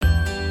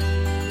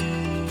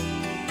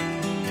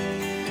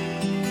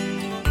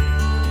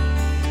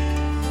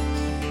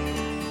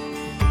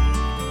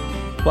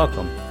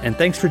Welcome, and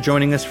thanks for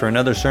joining us for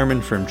another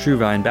sermon from True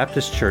Vine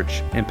Baptist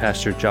Church and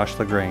Pastor Josh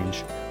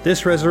LaGrange.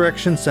 This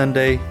Resurrection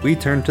Sunday, we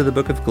turn to the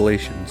book of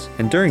Galatians,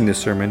 and during this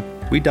sermon,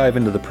 we dive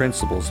into the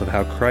principles of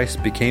how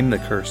Christ became the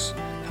curse,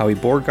 how he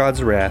bore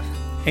God's wrath,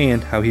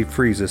 and how he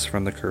frees us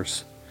from the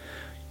curse.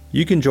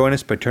 You can join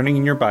us by turning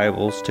in your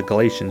Bibles to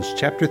Galatians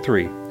chapter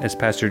 3 as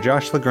Pastor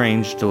Josh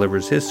LaGrange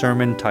delivers his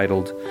sermon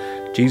titled,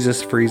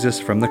 Jesus Frees Us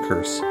from the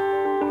Curse.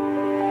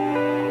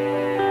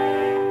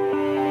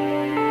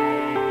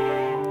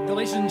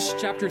 Galatians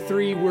chapter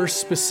 3, we're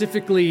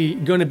specifically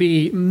going to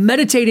be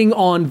meditating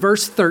on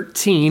verse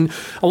 13.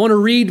 I want to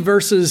read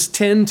verses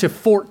 10 to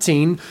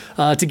 14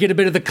 to get a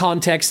bit of the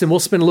context, and we'll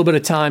spend a little bit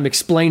of time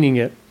explaining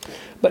it.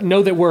 But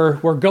know that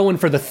we're going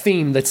for the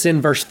theme that's in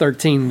verse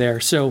 13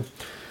 there. So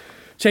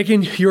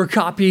taking your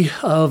copy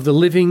of the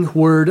living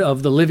word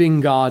of the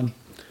living God,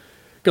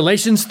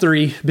 Galatians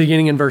 3,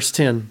 beginning in verse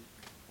 10.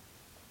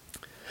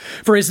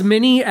 For as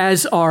many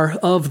as are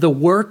of the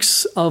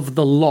works of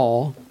the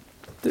law,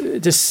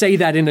 to say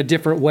that in a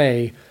different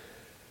way,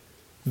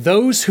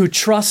 those who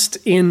trust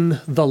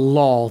in the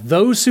law,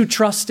 those who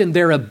trust in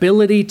their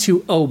ability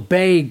to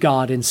obey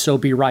God and so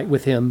be right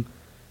with him,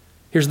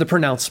 here's the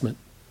pronouncement,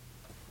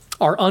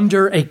 are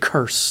under a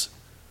curse.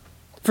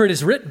 For it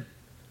is written,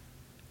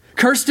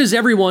 cursed is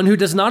everyone who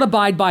does not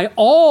abide by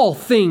all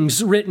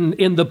things written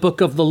in the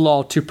book of the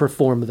law to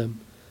perform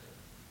them.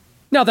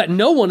 Now that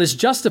no one is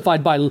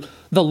justified by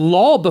the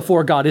law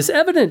before God is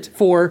evident,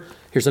 for,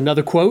 here's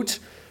another quote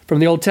from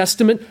the Old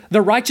Testament,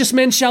 the righteous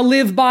man shall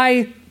live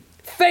by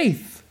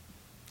faith.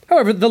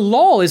 However, the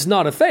law is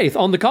not of faith.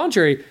 On the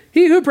contrary,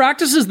 he who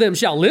practices them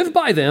shall live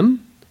by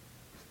them.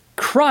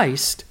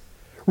 Christ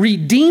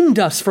redeemed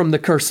us from the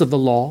curse of the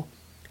law,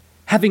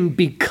 having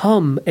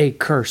become a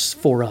curse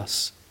for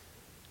us.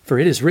 For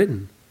it is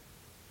written,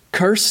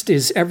 cursed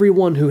is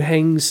everyone who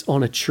hangs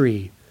on a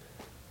tree,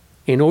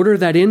 in order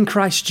that in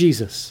Christ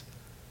Jesus,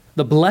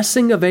 the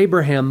blessing of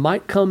Abraham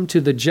might come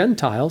to the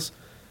Gentiles,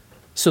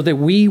 so that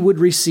we would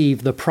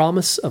receive the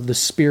promise of the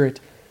Spirit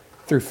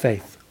through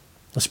faith.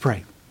 Let's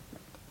pray.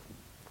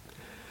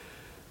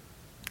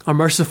 Our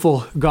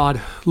merciful God,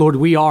 Lord,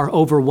 we are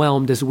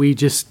overwhelmed as we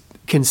just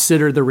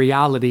consider the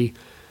reality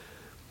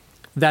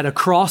that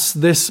across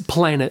this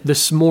planet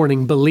this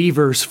morning,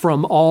 believers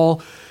from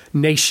all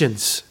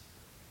nations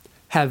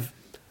have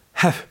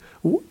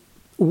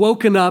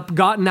woken up,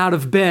 gotten out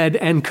of bed,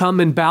 and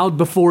come and bowed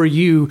before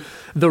you,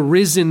 the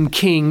risen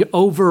King,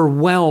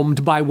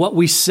 overwhelmed by what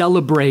we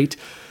celebrate,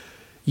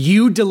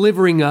 you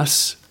delivering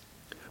us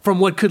from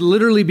what could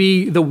literally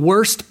be the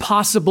worst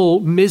possible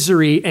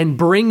misery and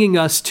bringing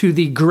us to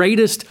the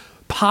greatest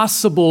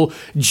possible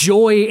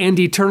joy and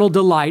eternal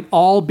delight,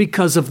 all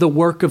because of the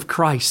work of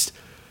Christ.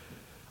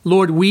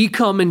 Lord, we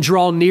come and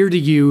draw near to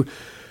you,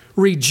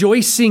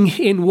 rejoicing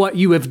in what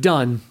you have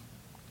done.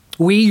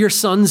 We, your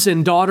sons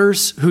and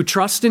daughters who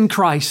trust in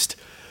Christ,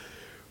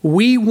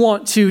 we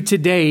want to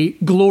today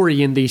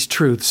glory in these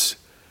truths.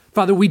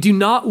 Father, we do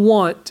not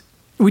want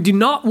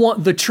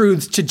the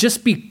truths to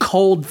just be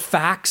cold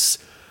facts,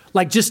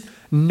 like just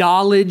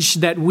knowledge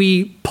that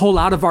we pull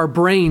out of our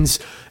brains.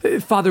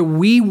 Father,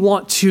 we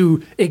want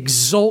to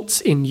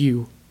exult in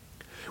you.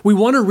 We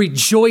want to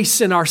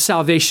rejoice in our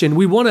salvation.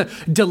 We want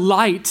to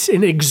delight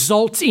and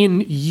exult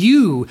in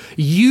you,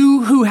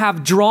 you who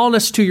have drawn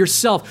us to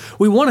yourself.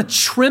 We want to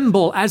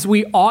tremble as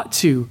we ought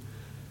to.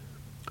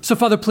 So,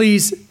 Father,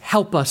 please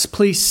help us.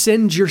 Please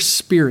send your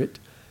Spirit.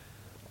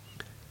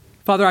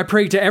 Father, I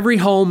pray to every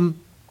home,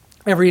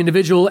 every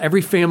individual,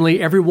 every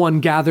family, everyone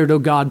gathered, oh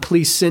God,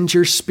 please send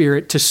your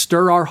Spirit to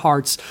stir our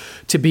hearts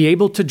to be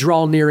able to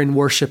draw near and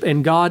worship.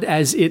 And God,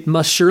 as it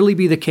must surely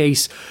be the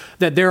case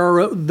that there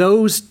are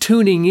those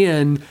tuning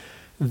in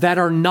that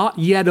are not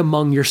yet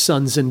among your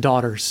sons and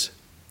daughters.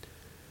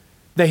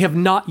 They have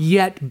not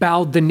yet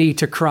bowed the knee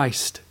to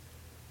Christ.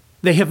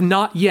 They have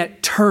not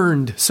yet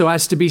turned so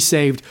as to be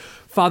saved.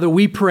 Father,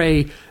 we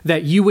pray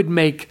that you would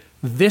make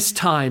this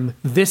time,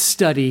 this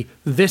study,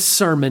 this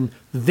sermon,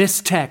 this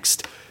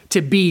text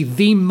to be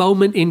the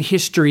moment in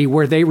history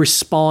where they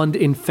respond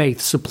in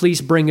faith. So please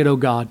bring it, oh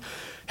God.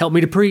 Help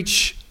me to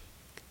preach.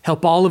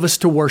 Help all of us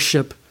to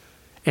worship,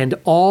 and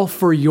all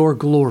for your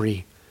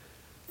glory.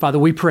 Father,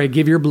 we pray,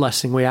 give your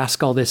blessing. We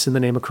ask all this in the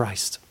name of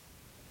Christ.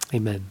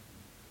 Amen.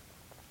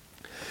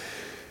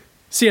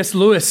 C.S.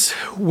 Lewis,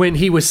 when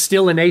he was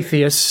still an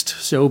atheist,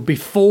 so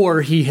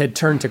before he had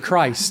turned to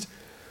Christ,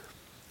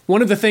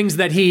 one of the things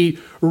that he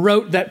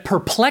wrote that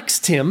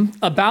perplexed him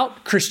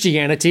about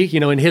Christianity,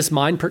 in his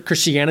mind,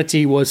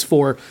 Christianity was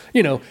for,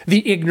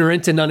 the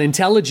ignorant and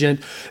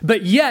unintelligent.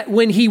 But yet,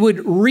 when he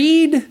would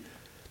read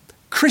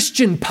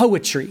Christian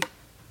poetry,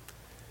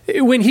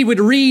 when he would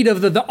read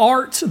of the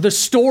art, the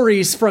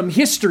stories from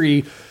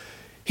history,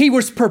 he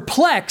was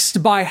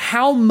perplexed by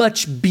how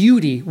much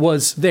beauty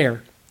was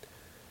there.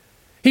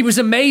 He was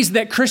amazed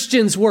that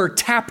Christians were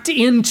tapped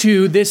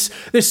into this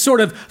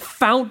sort of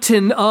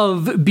fountain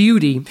of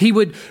beauty. He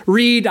would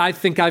read, I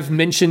think I've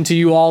mentioned to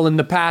you all in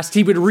the past,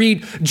 he would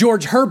read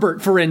George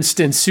Herbert, for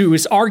instance, who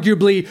is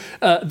arguably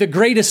the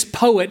greatest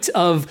poet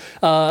of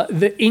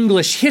the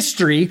English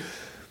history.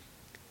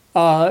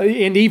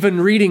 And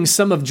even reading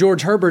some of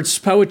George Herbert's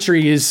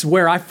poetry is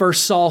where I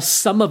first saw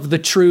some of the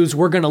truths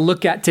we're going to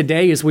look at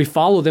today as we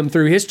follow them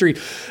through history.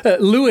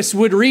 Lewis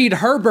would read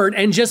Herbert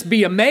and just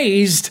be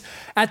amazed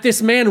at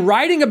this man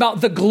writing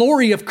about the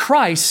glory of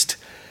Christ.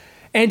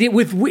 And it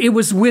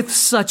was with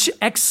such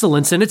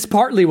excellence. And it's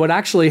partly what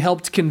actually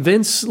helped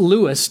convince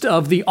Lewis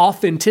of the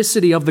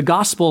authenticity of the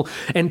gospel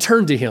and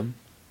turn to him.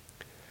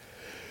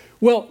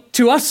 Well,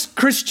 to us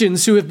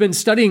Christians who have been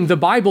studying the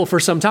Bible for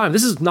some time,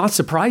 this is not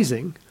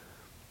surprising.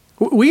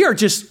 We are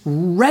just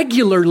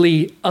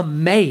regularly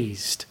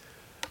amazed.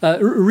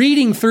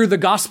 Reading through the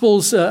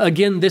Gospels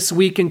again this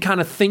week and kind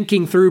of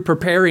thinking through,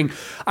 preparing,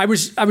 I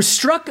was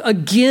struck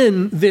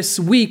again this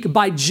week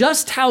by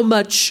just how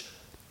much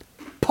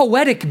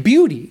poetic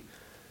beauty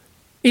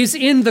is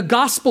in the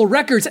Gospel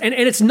records. And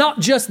it's not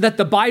just that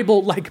the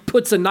Bible like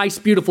puts a nice,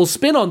 beautiful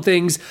spin on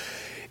things.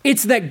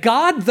 It's that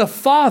God the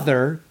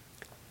Father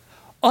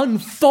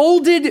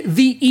unfolded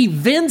the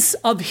events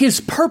of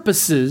his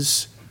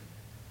purposes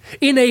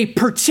in a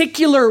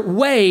particular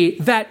way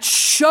that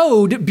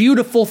showed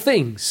beautiful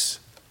things.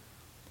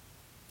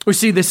 We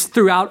see this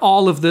throughout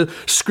all of the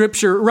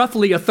scripture.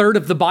 Roughly a third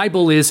of the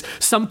Bible is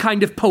some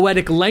kind of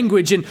poetic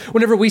language. And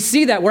whenever we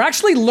see that, we're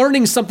actually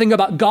learning something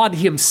about God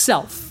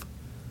himself.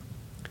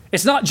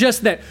 It's not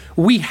just that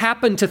we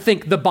happen to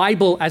think the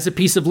Bible as a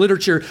piece of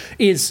literature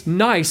is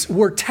nice.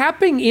 We're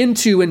tapping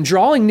into and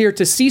drawing near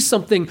to see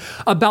something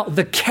about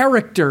the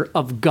character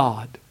of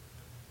God.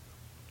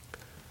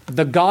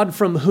 The God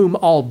from whom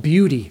all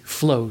beauty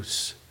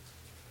flows.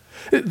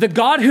 The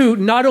God who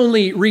not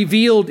only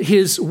revealed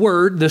his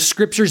word, the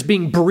scriptures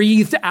being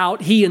breathed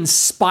out, he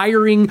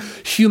inspiring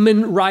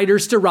human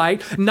writers to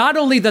write, not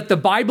only that the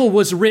Bible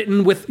was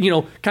written with,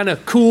 kind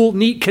of cool,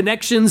 neat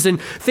connections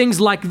and things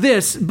like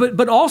this,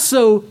 but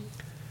also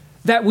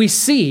that we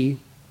see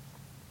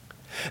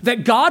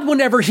that God,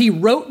 whenever he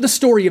wrote the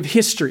story of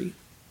history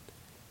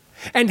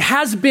and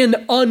has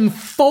been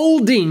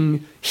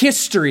unfolding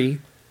history,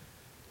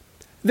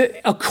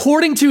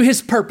 according to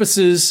his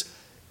purposes,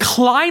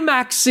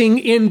 climaxing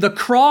in the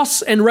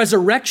cross and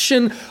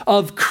resurrection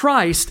of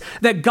Christ,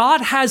 that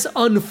God has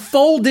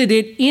unfolded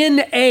it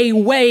in a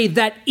way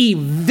that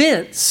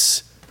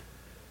events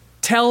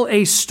tell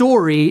a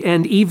story,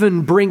 and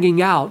even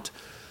bringing out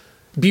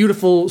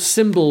beautiful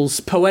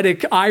symbols,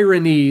 poetic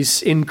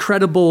ironies,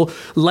 incredible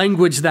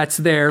language that's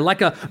there,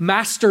 like a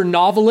master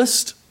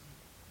novelist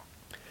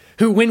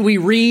who, when we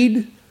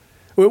read,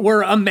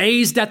 we're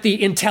amazed at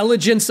the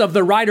intelligence of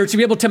the writer to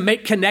be able to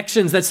make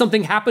connections, that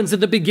something happens at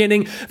the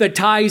beginning that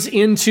ties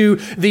into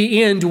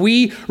the end.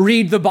 We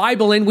read the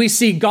Bible and we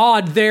see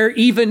God there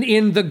even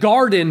in the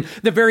garden.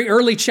 The very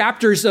early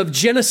chapters of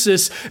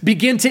Genesis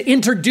begin to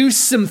introduce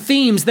some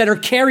themes that are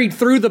carried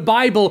through the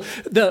Bible.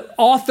 The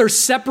author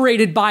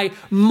separated by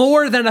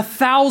more than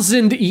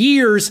 1,000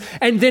 years,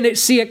 and then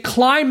it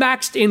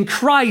climaxed in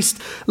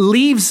Christ,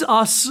 leaves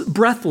us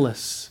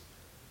breathless.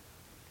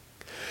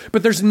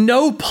 But there's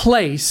no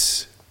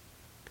place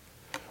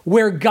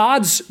where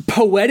God's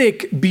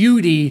poetic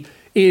beauty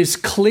is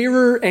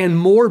clearer and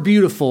more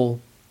beautiful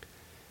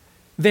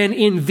than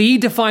in the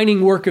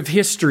defining work of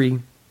history,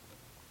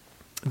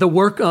 the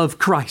work of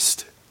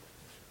Christ.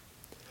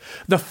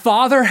 The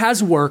Father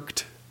has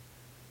worked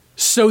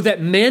so that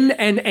men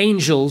and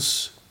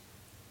angels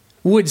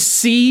would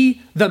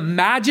see the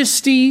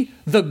majesty,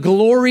 the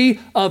glory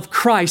of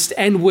Christ,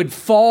 and would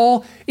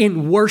fall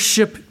in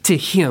worship to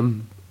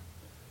him.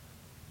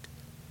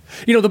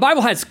 The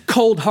Bible has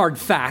cold, hard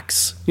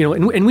facts,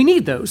 and we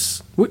need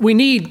those. We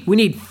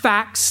need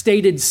facts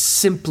stated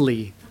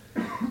simply.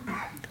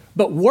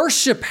 But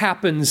worship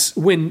happens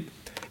when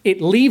it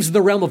leaves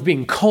the realm of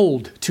being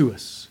cold to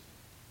us.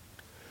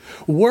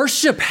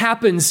 Worship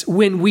happens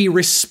when we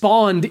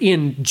respond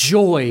in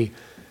joy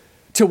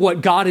to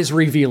what God is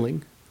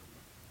revealing.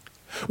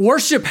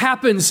 Worship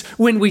happens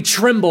when we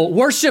tremble.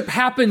 Worship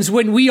happens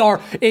when we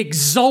are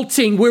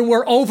exulting, when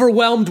we're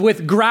overwhelmed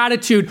with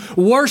gratitude.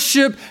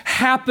 Worship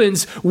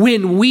happens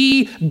when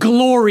we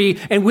glory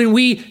and when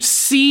we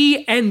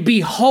see and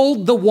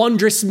behold the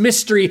wondrous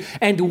mystery,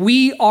 and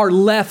we are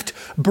left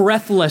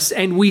breathless,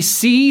 and we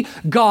see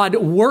God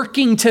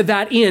working to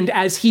that end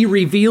as he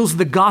reveals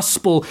the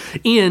gospel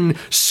in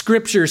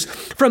scriptures.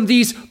 From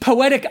these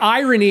poetic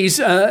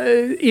ironies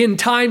in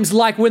times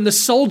like when the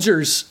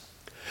soldiers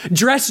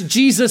dressed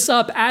Jesus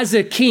up as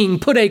a king,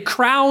 put a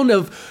crown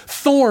of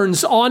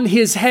thorns on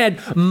his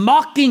head,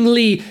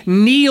 mockingly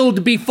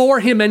kneeled before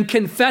him and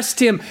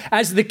confessed him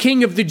as the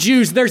King of the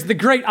Jews. There's the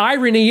great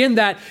irony in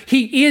that.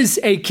 He is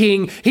a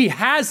king, he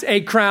has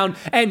a crown,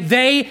 and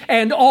they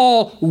and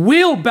all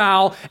will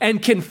bow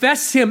and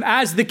confess him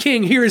as the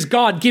king. Here is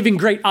God giving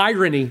great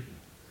irony.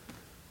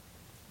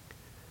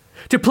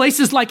 To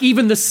places like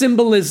even the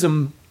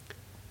symbolism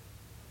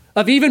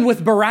of even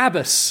with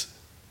Barabbas,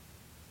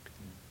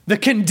 the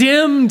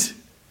condemned,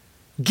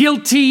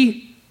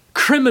 guilty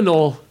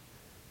criminal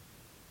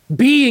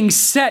being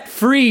set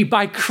free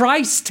by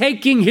Christ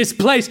taking his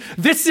place.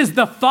 This is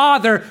the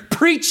Father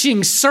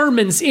preaching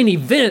sermons in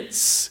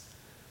events.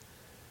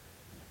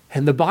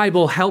 And the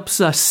Bible helps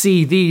us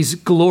see these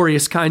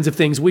glorious kinds of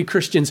things. We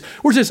Christians,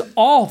 we're just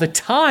all the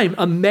time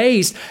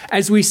amazed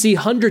as we see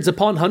hundreds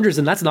upon hundreds,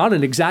 and that's not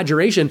an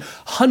exaggeration,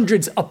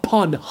 hundreds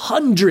upon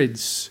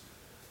hundreds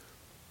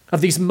of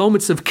these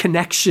moments of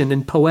connection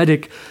and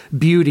poetic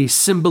beauty,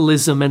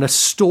 symbolism, and a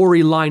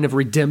storyline of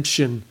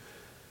redemption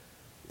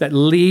that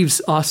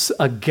leaves us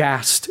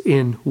aghast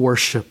in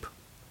worship.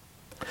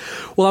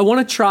 Well, I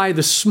want to try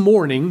this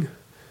morning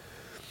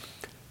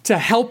to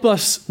help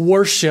us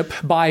worship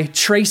by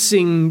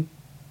tracing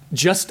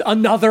just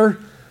another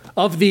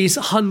of these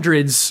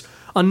hundreds,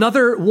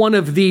 another one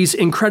of these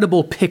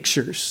incredible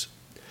pictures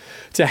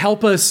to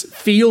help us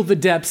feel the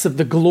depths of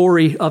the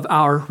glory of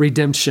our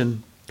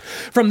redemption.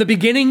 From the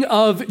beginning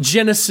of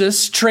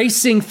Genesis,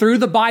 tracing through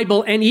the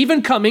Bible, and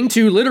even coming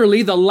to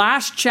literally the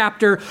last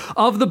chapter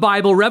of the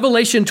Bible,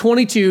 Revelation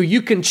 22,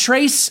 you can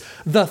trace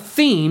the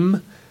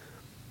theme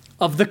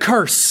of the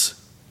curse.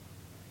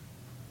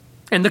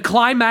 And the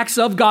climax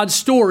of God's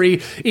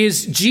story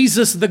is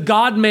Jesus, the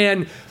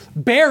God-man,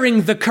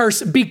 bearing the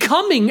curse,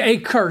 becoming a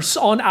curse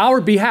on our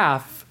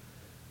behalf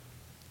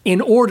in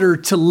order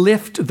to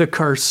lift the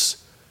curse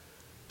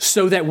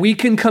so that we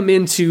can come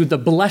into the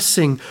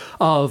blessing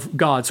of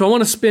God. So I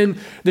want to spend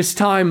this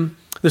time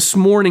this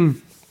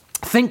morning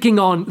thinking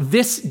on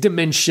this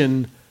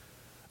dimension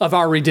of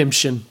our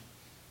redemption.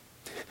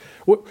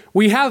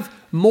 We have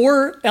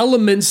more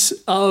elements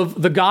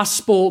of the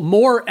gospel,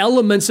 more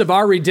elements of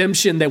our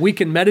redemption that we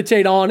can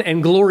meditate on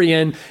and glory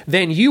in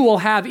than you will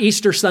have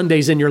Easter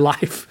Sundays in your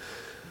life.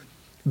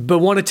 But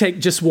want to take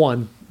just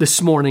one this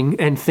morning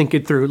and think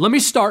it through. Let me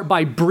start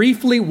by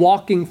briefly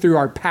walking through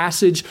our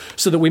passage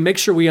so that we make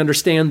sure we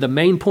understand the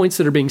main points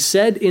that are being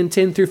said in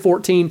 10 through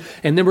 14,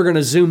 and then we're going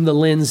to zoom the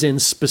lens in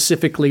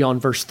specifically on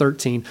verse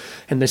 13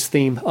 and this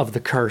theme of the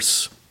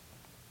curse.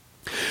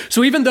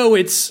 So even though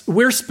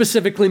we're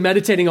specifically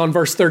meditating on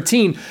verse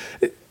 13,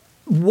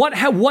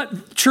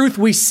 what truth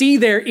we see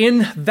there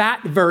in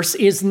that verse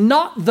is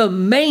not the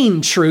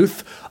main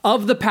truth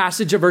of the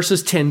passage of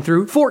verses 10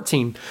 through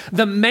 14.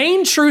 The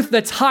main truth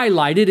that's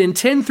highlighted in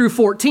 10 through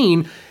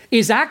 14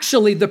 is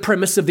actually the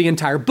premise of the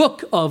entire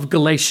book of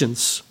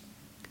Galatians.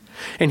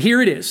 And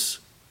here it is.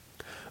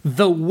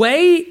 The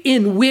way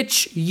in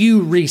which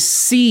you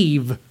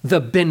receive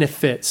the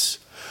benefits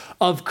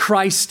of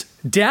Christ's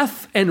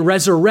death and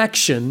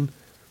resurrection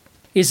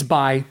is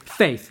by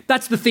faith.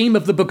 That's the theme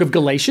of the book of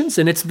Galatians,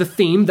 and it's the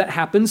theme that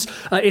happens.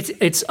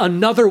 It's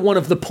another one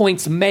of the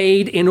points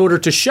made in order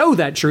to show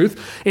that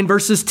truth in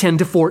verses 10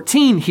 to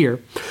 14 here.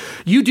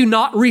 You do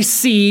not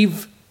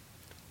receive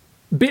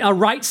a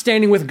right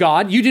standing with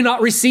God. You do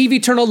not receive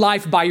eternal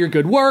life by your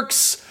good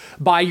works,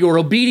 by your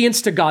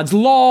obedience to God's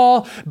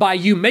law, by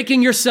you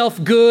making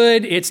yourself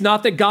good. It's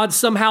not that God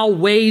somehow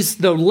weighs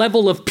the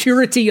level of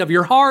purity of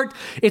your heart.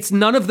 It's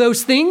none of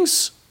those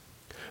things.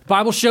 The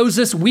Bible shows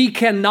us we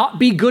cannot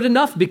be good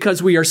enough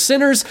because we are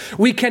sinners.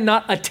 We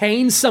cannot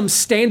attain some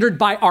standard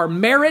by our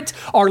merit,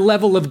 our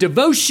level of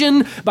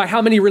devotion, by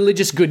how many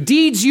religious good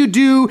deeds you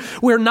do.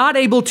 We're not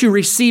able to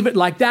receive it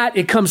like that.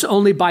 It comes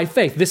only by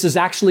faith. This is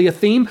actually a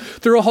theme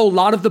through a whole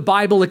lot of the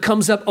Bible. It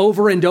comes up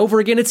over and over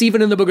again. It's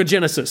even in the book of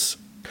Genesis.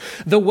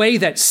 The way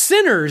that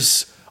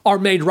sinners are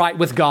made right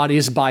with God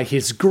is by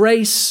his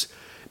grace,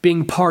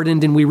 being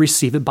pardoned, and we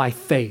receive it by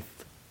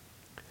faith.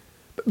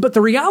 But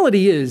the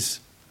reality is,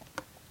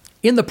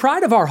 in the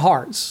pride of our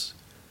hearts,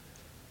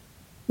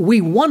 we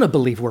want to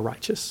believe we're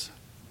righteous.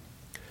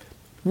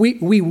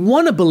 We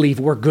want to believe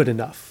we're good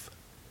enough.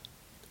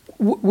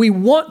 We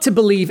want to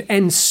believe,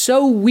 and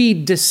so we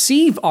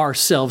deceive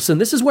ourselves.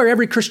 And this is where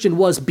every Christian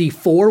was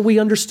before we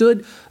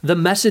understood the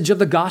message of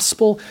the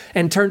gospel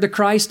and turned to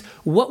Christ.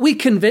 What we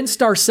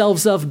convinced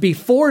ourselves of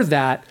before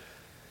that,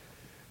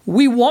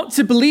 we want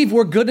to believe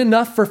we're good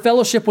enough for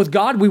fellowship with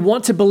God. We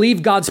want to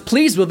believe God's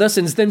pleased with us,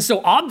 and then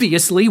so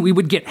obviously we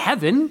would get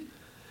heaven.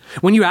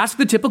 When you ask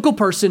the typical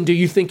person, do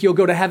you think you'll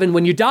go to heaven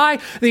when you die?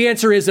 The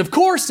answer is, of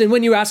course. And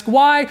when you ask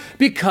why,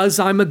 because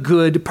I'm a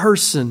good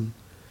person.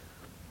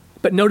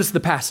 But notice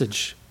the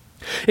passage.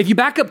 If you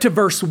back up to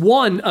verse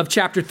 1 of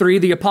chapter 3,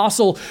 the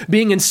apostle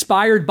being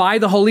inspired by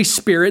the Holy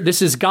Spirit,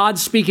 this is God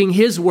speaking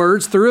his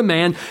words through a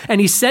man,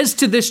 and he says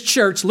to this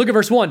church, look at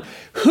verse 1,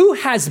 who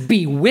has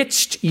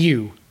bewitched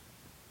you?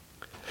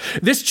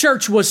 This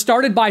church was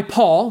started by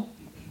Paul.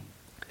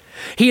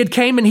 He had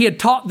came and he had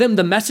taught them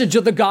the message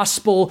of the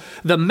gospel,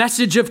 the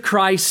message of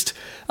Christ,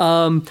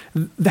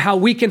 how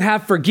we can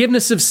have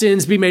forgiveness of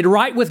sins, be made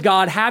right with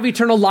God, have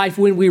eternal life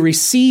when we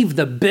receive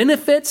the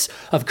benefits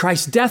of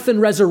Christ's death and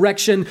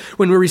resurrection,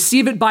 when we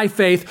receive it by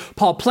faith.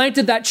 Paul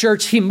planted that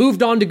church. He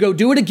moved on to go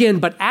do it again.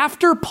 But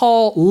after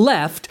Paul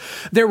left,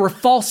 there were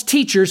false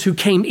teachers who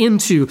came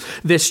into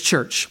this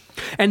church.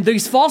 And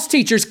these false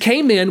teachers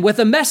came in with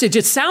a message.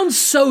 It sounds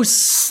so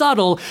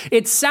subtle.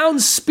 It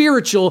sounds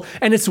spiritual.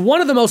 And it's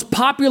one of the most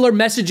popular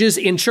messages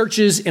in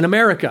churches in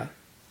America.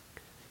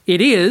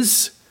 It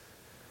is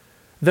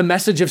the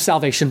message of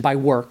salvation by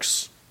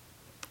works.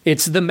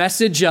 It's the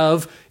message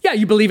of, yeah,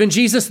 you believe in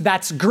Jesus,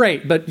 that's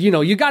great. But,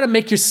 you got to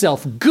make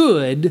yourself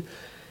good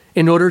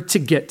in order to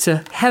get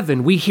to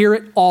heaven. We hear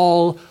it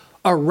all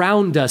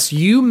around us.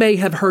 You may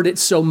have heard it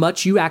so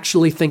much you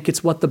actually think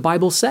it's what the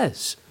Bible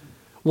says.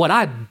 What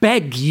I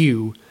beg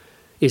you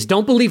is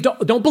don't believe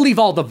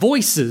all the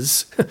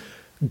voices.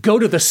 Go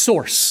to the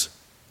source.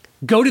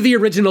 Go to the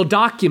original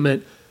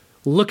document.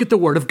 Look at the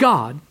Word of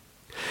God.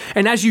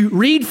 And as you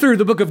read through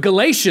the book of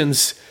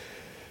Galatians,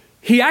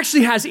 he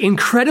actually has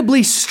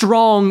incredibly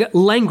strong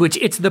language.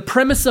 It's the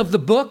premise of the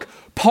book.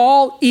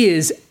 Paul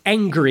is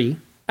angry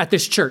at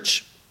this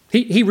church.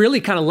 He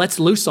really kind of lets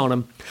loose on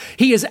them.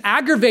 He is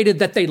aggravated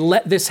that they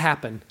let this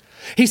happen.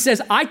 He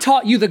says, I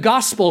taught you the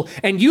gospel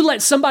and you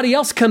let somebody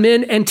else come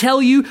in and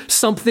tell you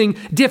something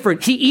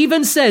different. He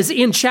even says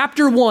in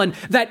chapter 1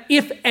 that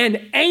if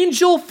an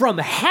angel from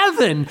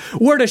heaven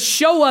were to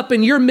show up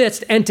in your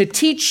midst and to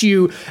teach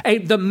you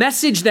the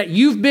message that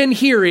you've been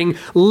hearing,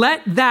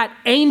 let that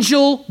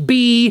angel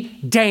be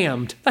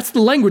damned. That's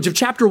the language of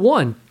chapter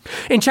 1.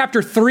 In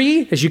chapter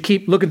 3, as you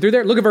keep looking through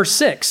there, look at verse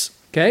 6.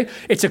 Okay,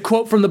 it's a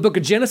quote from the book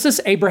of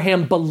Genesis.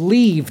 Abraham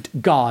believed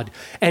God,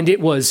 and it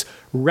was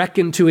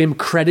reckoned to him,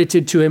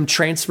 credited to him,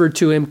 transferred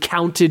to him,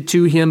 counted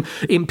to him,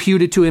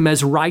 imputed to him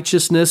as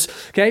righteousness.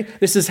 Okay,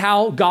 this is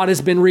how God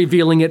has been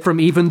revealing it from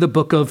even the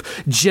book of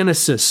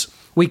Genesis.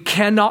 We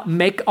cannot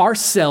make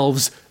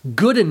ourselves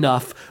good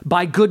enough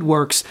by good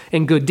works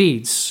and good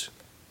deeds.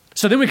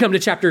 So then we come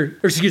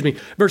to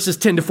verses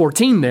 10 to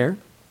 14 there.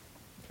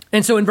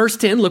 And so in verse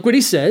 10, look what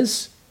he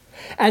says.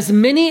 As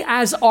many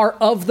as are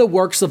of the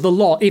works of the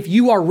law, if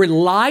you are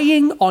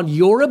relying on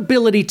your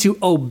ability to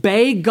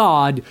obey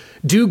God,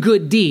 do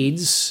good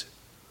deeds,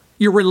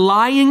 you're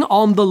relying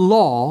on the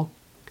law,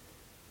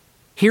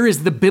 here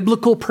is the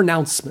biblical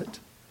pronouncement.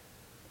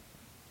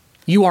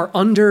 You are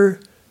under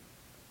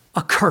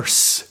a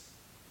curse.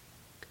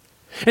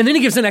 And then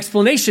he gives an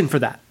explanation for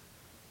that.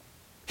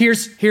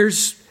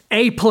 Here's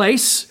a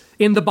place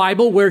in the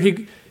Bible where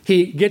he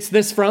gets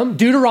this from.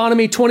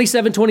 Deuteronomy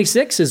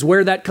 27:26 is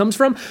where that comes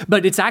from,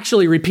 but it's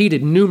actually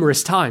repeated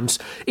numerous times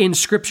in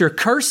Scripture.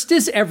 Cursed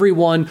is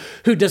everyone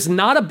who does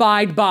not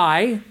abide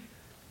by,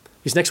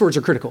 these next words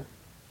are critical,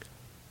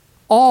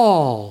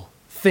 all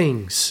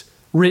things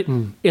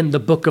written in the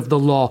book of the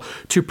law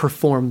to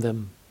perform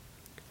them.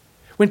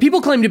 When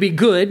people claim to be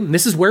good, and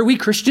this is where we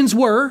Christians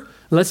were,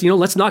 let's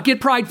not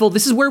get prideful,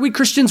 this is where we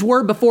Christians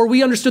were before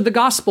we understood the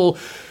gospel.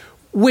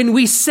 When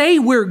we say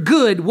we're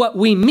good, what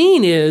we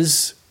mean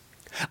is,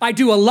 I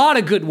do a lot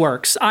of good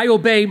works. I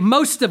obey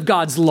most of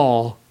God's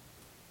law.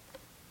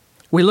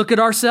 We look at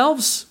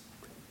ourselves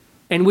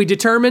and we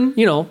determine,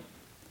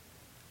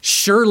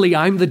 surely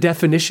I'm the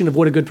definition of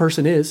what a good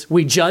person is.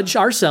 We judge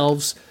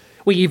ourselves.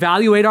 We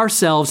evaluate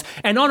ourselves.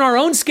 And on our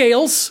own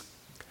scales,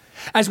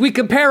 as we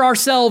compare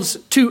ourselves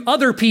to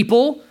other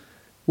people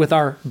with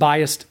our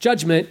biased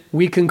judgment,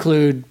 we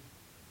conclude,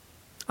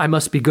 I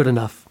must be good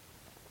enough.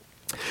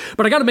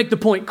 But I got to make the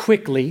point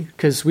quickly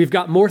because we've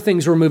got more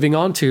things we're moving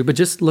on to, but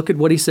just look at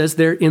what he says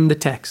there in the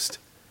text.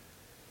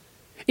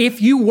 If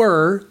you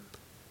were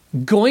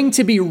going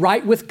to be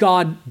right with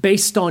God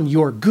based on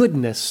your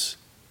goodness,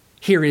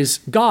 here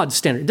is God's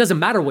standard. It doesn't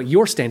matter what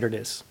your standard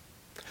is.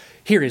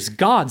 Here is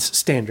God's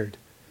standard.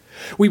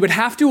 We would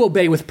have to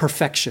obey with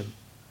perfection.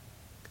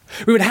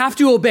 We would have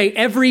to obey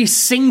every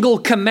single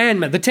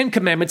commandment. The 10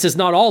 Commandments is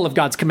not all of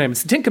God's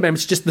commandments. The 10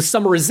 Commandments is just the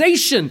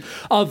summarization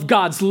of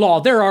God's law.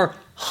 There are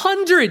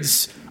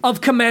hundreds of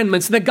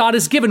commandments that God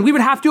has given. We would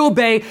have to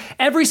obey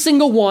every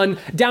single one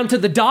down to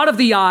the dot of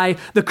the I,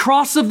 the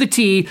cross of the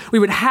T. We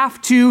would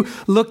have to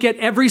look at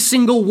every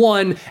single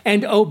one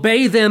and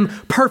obey them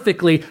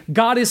perfectly.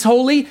 God is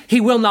holy.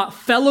 He will not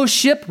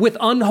fellowship with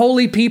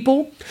unholy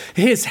people.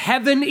 His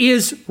heaven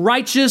is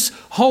righteous,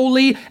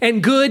 holy,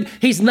 and good.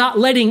 He's not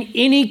letting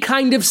any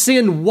kind of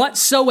sin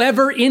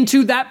whatsoever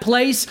into that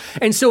place.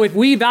 And so if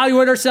we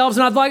evaluate ourselves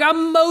and I'm like,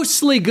 I'm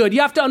mostly good,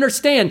 you have to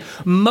understand,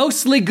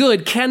 mostly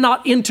good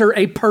cannot enter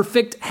a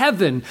perfect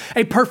heaven,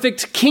 a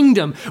perfect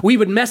kingdom. We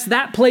would mess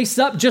that place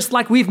up just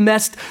like we've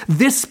messed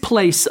this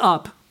place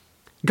up.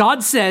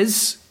 God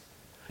says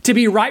to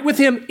be right with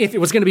him, if it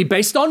was going to be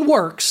based on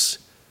works,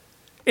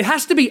 it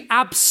has to be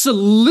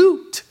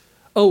absolute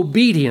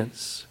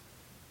obedience.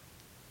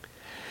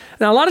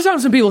 Now, a lot of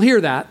times when people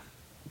hear that,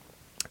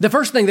 the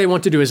first thing they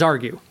want to do is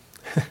argue.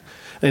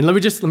 And let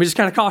me just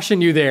kind of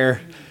caution you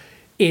there.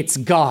 It's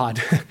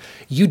God.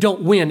 You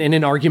don't win in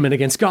an argument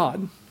against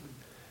God.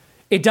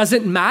 It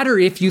doesn't matter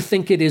if you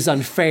think it is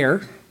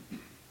unfair.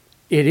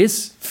 it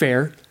is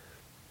fair.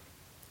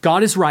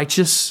 God is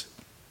righteous.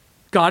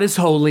 God is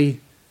holy.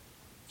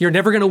 You're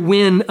never going to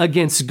win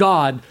against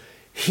God.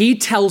 He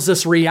tells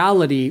us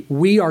reality.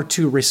 We are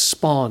to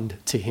respond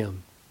to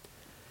him.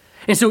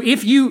 And so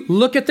if you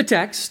look at the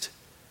text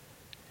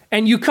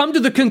and you come to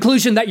the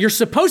conclusion that you're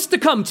supposed to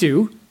come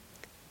to,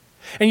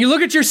 and you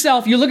look at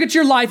yourself, you look at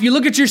your life, you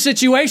look at your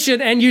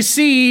situation, and you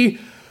see,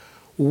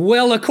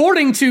 well,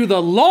 according to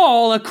the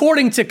law,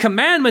 according to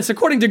commandments,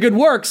 according to good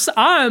works,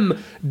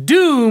 I'm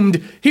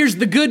doomed. Here's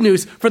the good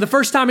news. For the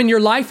first time in your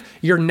life,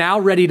 you're now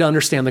ready to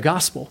understand the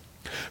gospel.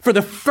 For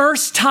the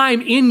first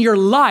time in your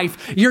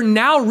life, you're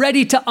now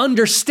ready to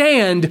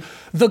understand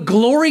the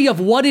glory of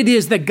what it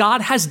is that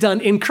God has done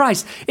in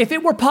Christ. If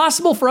it were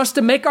possible for us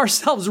to make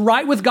ourselves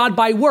right with God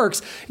by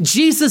works,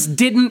 Jesus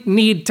didn't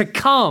need to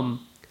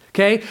come.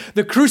 Okay?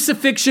 The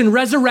crucifixion,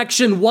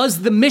 resurrection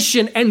was the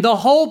mission, and the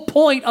whole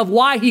point of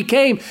why he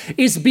came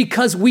is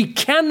because we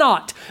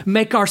cannot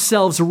make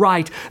ourselves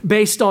right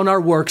based on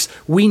our works.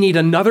 We need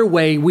another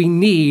way. We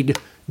need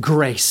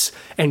grace.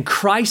 And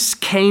Christ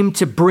came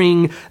to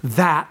bring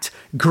that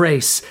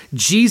grace.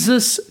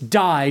 Jesus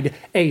died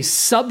a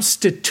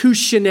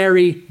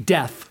substitutionary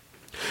death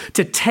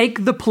to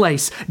take the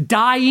place,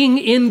 dying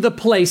in the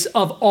place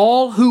of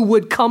all who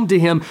would come to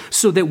him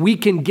so that we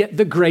can get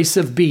the grace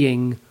of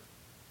being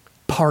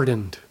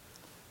pardoned.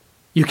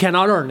 You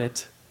cannot earn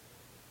it,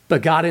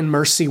 but God in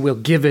mercy will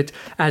give it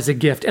as a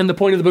gift. And the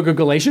point of the book of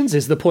Galatians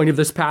is the point of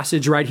this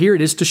passage right here.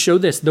 It is to show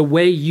this: the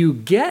way you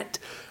get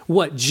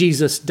what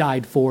Jesus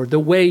died for, the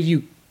way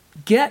you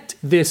get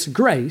this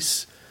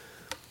grace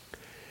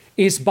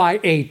is by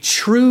a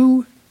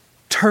true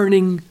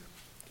turning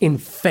in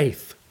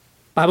faith. The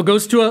Bible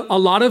goes to a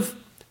lot of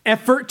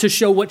effort to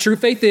show what true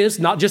faith is,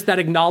 not just that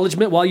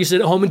acknowledgement while you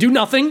sit at home and do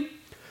nothing.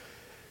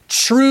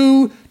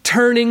 True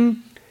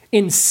turning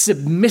in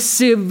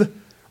submissive,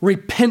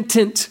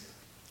 repentant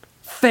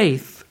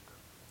faith,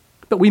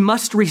 but we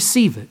must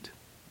receive it.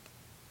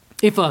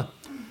 If a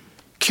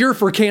cure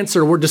for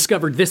cancer were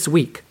discovered this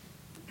week,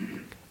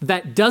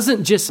 that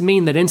doesn't just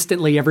mean that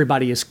instantly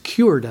everybody is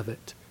cured of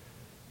it.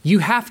 You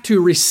have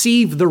to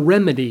receive the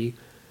remedy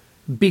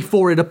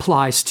before it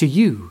applies to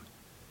you.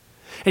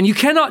 And you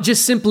cannot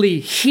just simply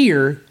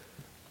hear.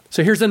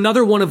 So here's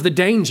another one of the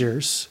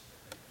dangers.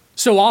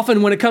 So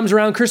often when it comes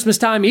around Christmas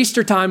time,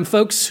 Easter time,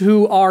 folks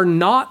who are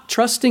not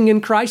trusting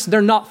in Christ,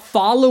 they're not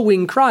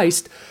following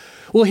Christ,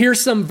 will hear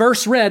some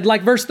verse read,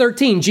 like verse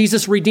 13,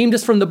 Jesus redeemed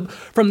us from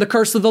the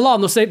curse of the law.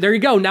 And they'll say, there you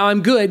go, now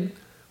I'm good.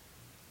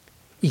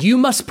 You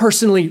must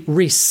personally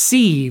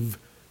receive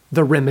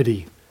the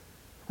remedy,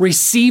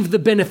 receive the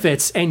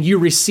benefits, and you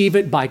receive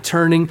it by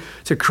turning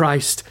to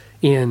Christ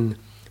in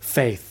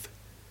faith.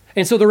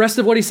 And so the rest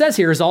of what he says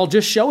here is all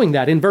just showing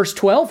that. In verse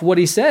 12, what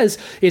he says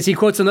is he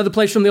quotes another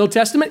place from the Old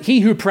Testament. He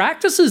who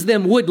practices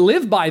them would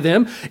live by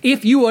them.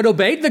 If you had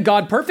obeyed the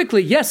God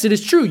perfectly, yes, it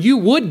is true, you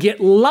would get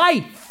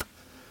life.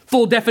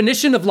 Full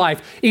definition of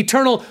life,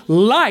 eternal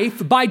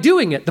life by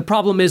doing it. The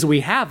problem is we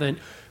haven't.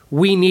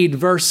 We need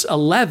verse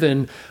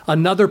 11,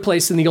 another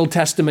place in the Old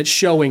Testament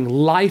showing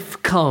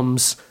life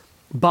comes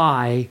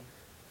by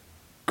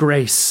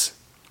grace,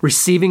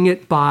 receiving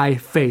it by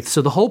faith.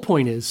 So the whole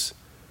point is,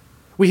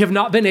 we have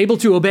not been able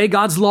to obey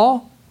God's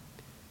law.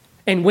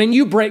 And when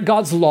you break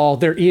God's law,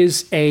 there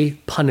is a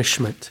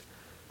punishment.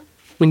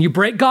 When you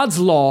break God's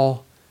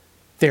law,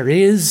 there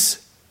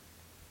is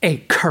a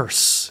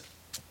curse.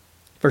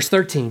 Verse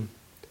 13,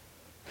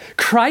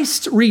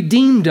 Christ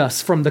redeemed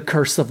us from the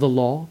curse of the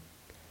law,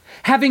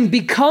 having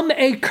become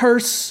a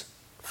curse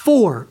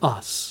for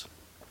us.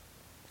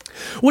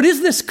 What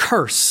is this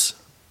curse?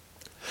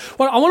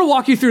 Well, I want to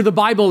walk you through the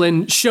Bible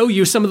and show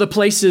you some of the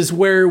places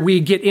where we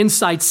get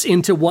insights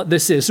into what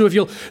this is. So if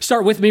you'll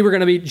start with me, we're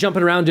going to be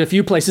jumping around to a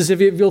few places. If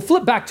you'll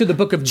flip back to the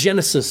book of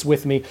Genesis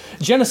with me.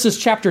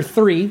 Genesis chapter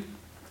 3.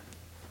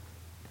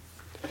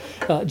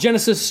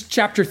 Genesis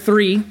chapter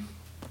 3.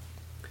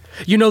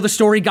 You know the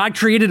story. God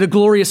created a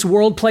glorious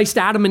world, placed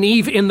Adam and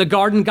Eve in the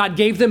garden. God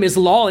gave them his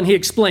law, and he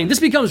explained.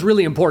 This becomes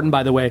really important,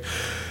 by the way.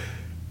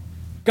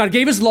 God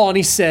gave his law, and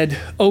he said,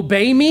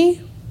 obey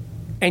me,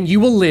 and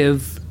you will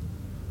live.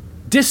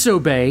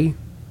 Disobey,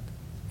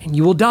 and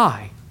you will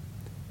die.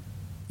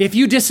 If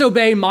you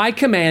disobey my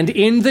command,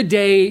 in the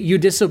day you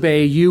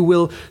disobey, you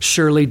will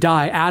surely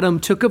die. Adam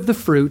took of the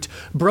fruit,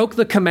 broke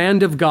the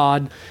command of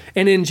God,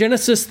 and in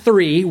Genesis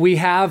 3, we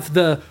have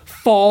the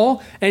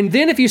fall. And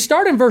then if you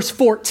start in verse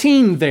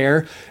 14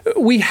 there,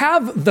 we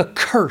have the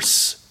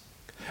curse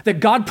that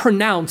God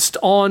pronounced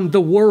on the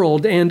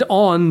world and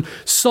on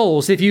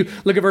souls. If you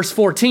look at verse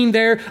 14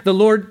 there, the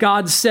Lord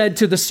God said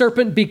to the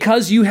serpent,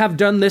 because you have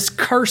done this,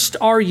 cursed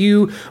are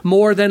you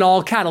more than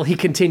all cattle. He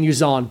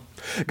continues on.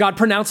 God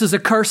pronounces a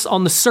curse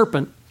on the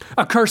serpent,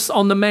 a curse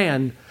on the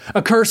man,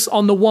 a curse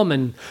on the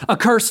woman, a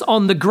curse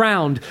on the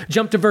ground.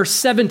 Jump to verse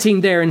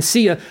 17 there and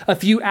see a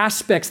few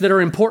aspects that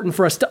are important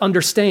for us to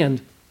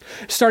understand.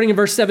 Starting in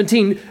verse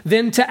 17,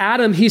 then to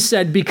Adam he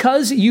said,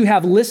 because you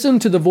have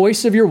listened to the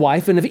voice of your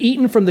wife and have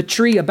eaten from the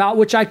tree about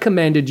which I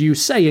commanded you,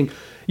 saying,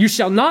 you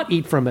shall not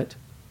eat from it.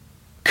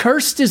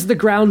 Cursed is the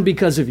ground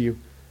because of you.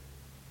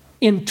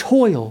 In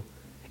toil,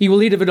 you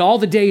will eat of it all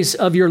the days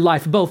of your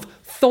life, both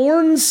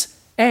thorns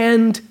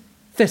and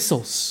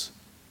thistles.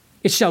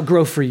 It shall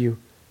grow for you,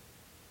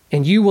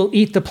 and you will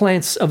eat the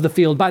plants of the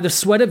field. By the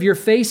sweat of your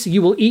face,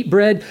 you will eat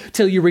bread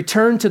till you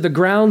return to the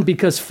ground,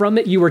 because from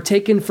it you were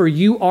taken, for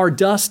you are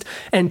dust,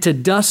 and to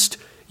dust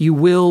you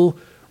will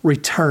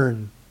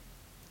return.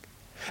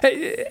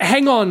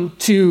 Hang on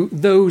to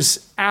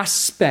those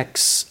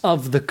aspects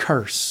of the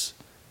curse.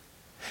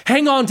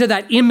 Hang on to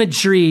that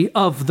imagery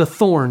of the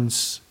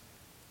thorns.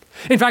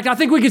 In fact, I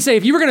think we could say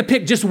if you were going to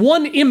pick just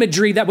one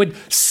imagery that would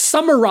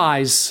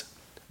summarize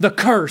the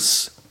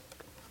curse,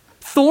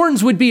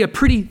 thorns would be a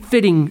pretty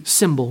fitting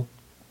symbol.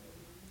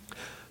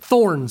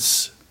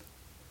 Thorns,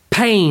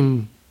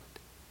 pain,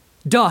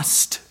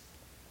 dust,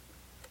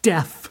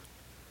 death.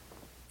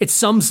 It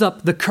sums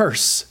up the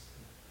curse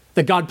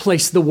that God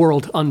placed the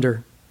world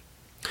under.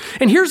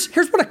 And here's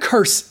what a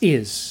curse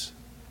is.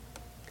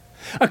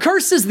 A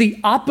curse is the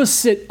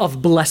opposite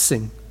of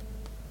blessing.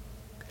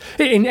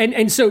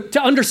 And so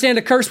to understand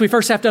a curse, we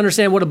first have to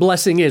understand what a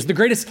blessing is. The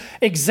greatest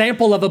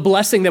example of a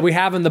blessing that we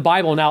have in the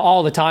Bible now,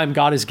 all the time,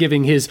 God is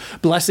giving his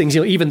blessings.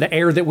 Even the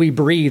air that we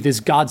breathe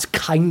is God's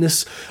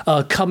kindness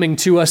coming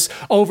to us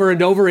over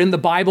and over in the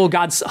Bible.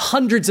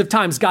 Hundreds of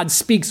times, God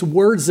speaks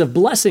words of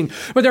blessing.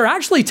 But there are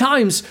actually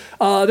times,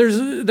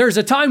 there's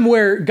a time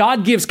where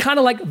God gives kind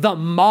of like the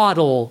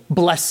model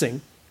blessing.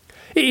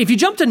 If you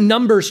jump to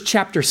Numbers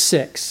chapter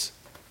 6,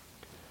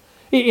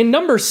 in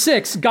Numbers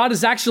 6, God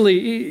is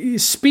actually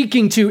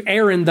speaking to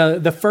Aaron,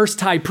 the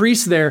first high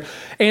priest there,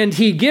 and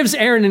he gives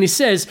Aaron and he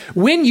says,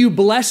 when you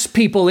bless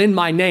people in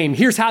my name,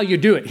 here's how you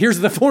do it. Here's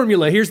the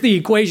formula. Here's the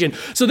equation.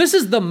 So this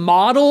is the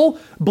model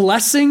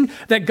blessing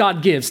that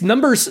God gives.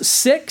 Numbers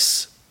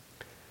 6,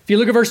 if you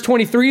look at verse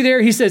 23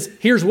 there, he says,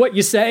 here's what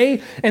you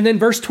say. And then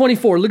verse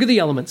 24, look at the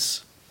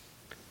elements.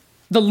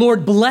 The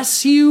Lord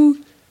bless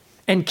you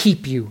and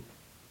keep you.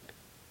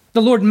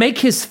 The Lord make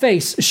his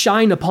face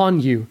shine upon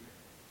you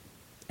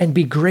and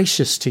be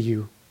gracious to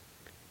you.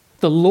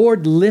 The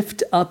Lord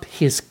lift up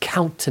his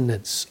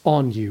countenance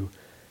on you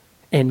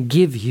and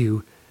give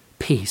you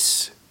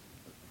peace.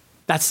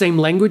 That same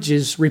language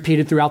is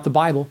repeated throughout the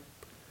Bible.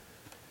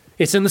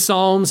 It's in the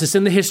Psalms, it's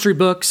in the history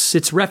books,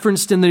 it's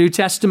referenced in the New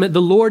Testament. The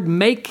Lord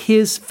make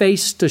his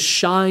face to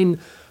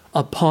shine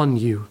upon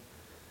you.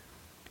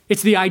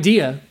 It's the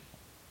idea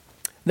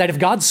that if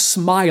God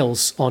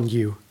smiles on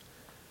you,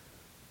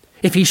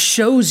 if he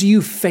shows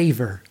you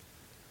favor,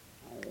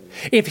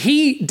 if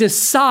he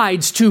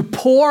decides to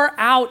pour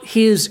out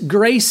his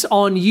grace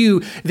on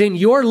you, then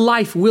your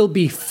life will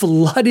be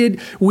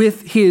flooded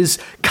with his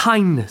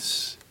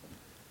kindness.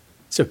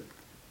 It's a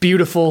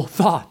beautiful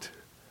thought.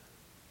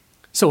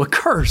 So a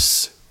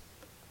curse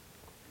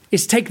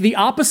is take the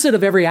opposite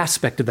of every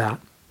aspect of that.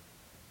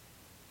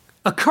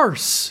 A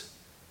curse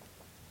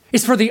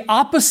is for the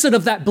opposite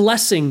of that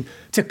blessing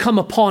to come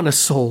upon a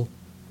soul.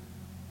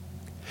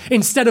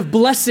 Instead of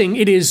blessing,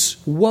 it is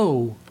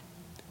woe.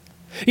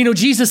 You know,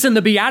 Jesus in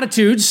the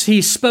Beatitudes,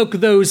 he spoke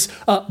those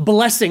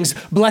blessings.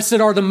 Blessed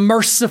are the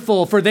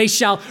merciful, for they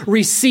shall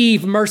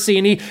receive mercy.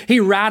 And he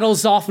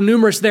rattles off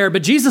numerous there.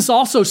 But Jesus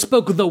also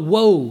spoke the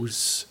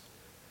woes.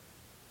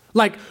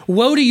 Like,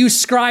 woe to you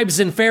scribes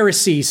and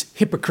Pharisees,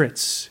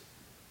 hypocrites.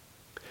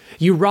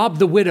 You rob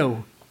the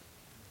widow.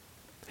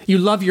 You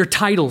love your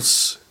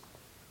titles.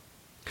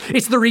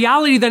 It's the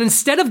reality that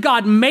instead of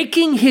God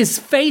making his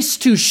face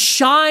to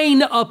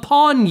shine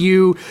upon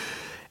you,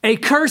 a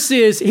curse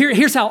is,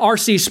 here's how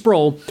R.C.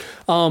 Sproul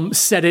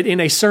said it in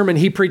a sermon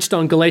he preached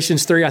on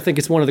Galatians 3. I think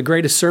it's one of the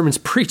greatest sermons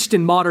preached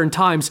in modern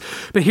times.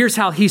 But here's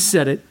how he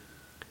said it.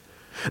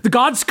 The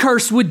God's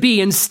curse would be,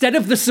 instead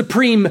of the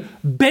supreme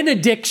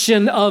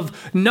benediction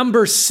of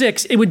number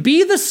 6, it would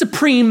be the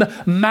supreme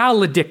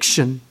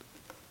malediction.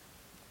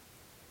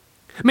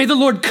 May the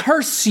Lord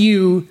curse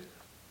you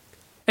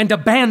and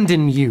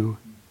abandon you.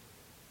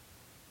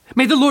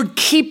 May the Lord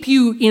keep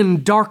you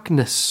in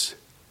darkness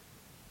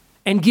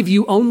and give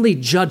you only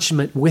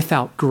judgment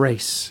without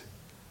grace.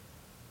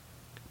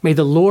 May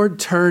the Lord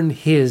turn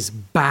his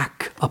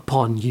back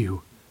upon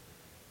you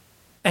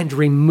and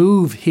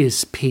remove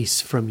his peace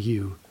from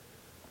you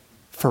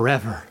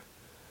forever.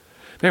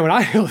 Man, when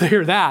I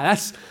hear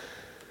that,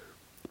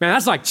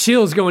 that's like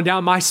chills going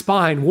down my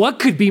spine. What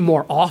could be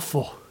more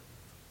awful?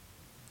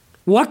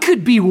 What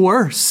could be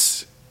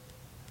worse?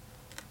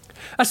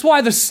 That's why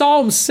the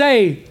Psalms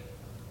say,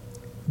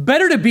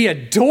 better to be a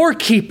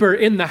doorkeeper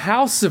in the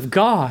house of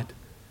God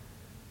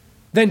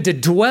than to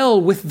dwell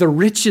with the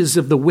riches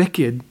of the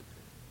wicked.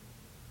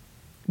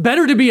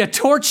 Better to be a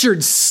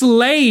tortured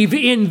slave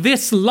in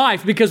this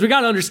life, because we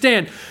got to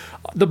understand,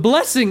 the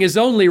blessing is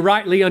only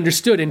rightly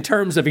understood in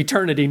terms of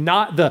eternity,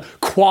 not the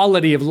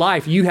quality of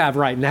life you have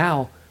right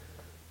now.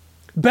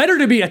 Better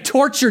to be a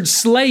tortured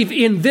slave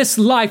in this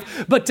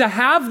life, but to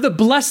have the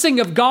blessing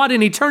of God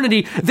in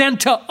eternity than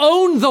to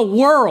own the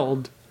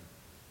world,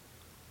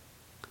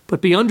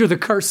 but be under the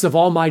curse of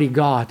Almighty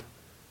God.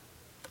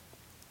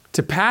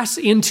 To pass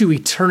into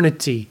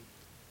eternity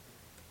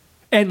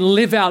and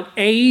live out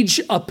age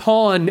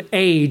upon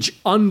age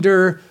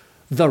under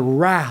the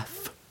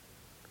wrath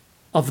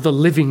of the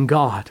living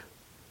God.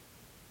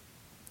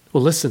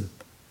 Well, listen,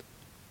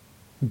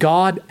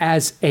 God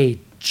as a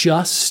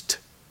just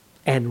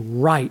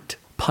and right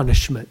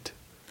punishment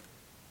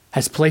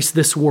has placed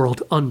this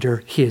world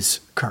under his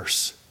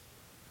curse.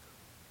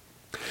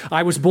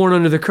 I was born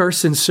under the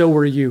curse, and so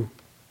were you.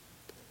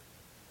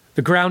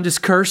 The ground is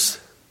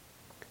cursed,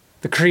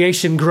 the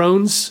creation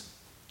groans,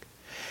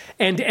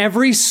 and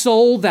every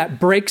soul that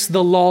breaks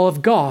the law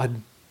of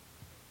God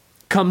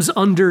comes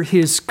under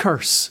his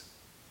curse.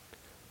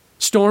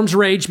 Storms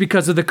rage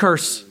because of the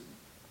curse.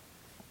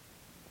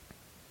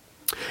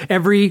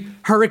 Every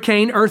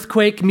hurricane,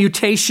 earthquake,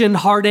 mutation,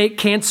 heartache,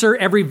 cancer,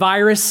 every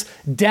virus,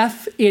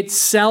 death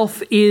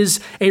itself is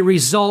a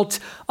result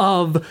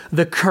of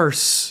the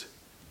curse.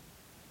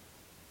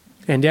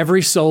 And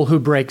every soul who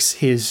breaks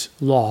his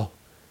law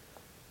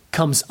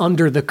comes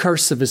under the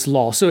curse of his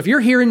law. So if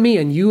you're hearing me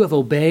and you have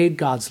obeyed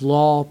God's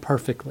law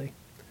perfectly,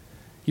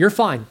 you're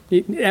fine.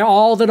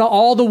 All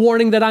the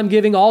warning that I'm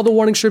giving, all the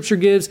warning Scripture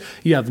gives,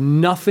 you have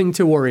nothing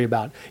to worry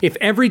about. If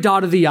every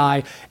dot of the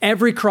I,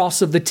 every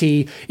cross of the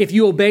T, if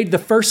you obeyed the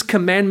first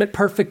commandment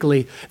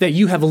perfectly, that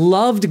you have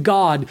loved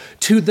God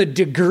to the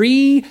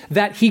degree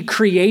that he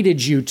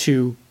created you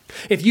to,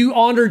 if you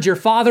honored your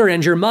father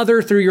and your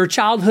mother through your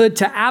childhood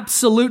to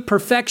absolute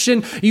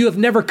perfection, you have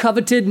never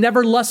coveted,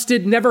 never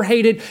lusted, never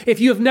hated, if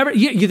you have never,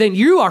 then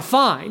you are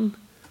fine.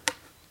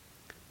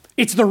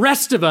 It's the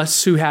rest of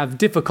us who have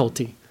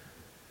difficulty.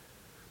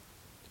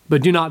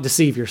 But do not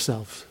deceive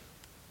yourselves.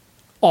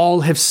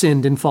 All have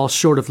sinned and fall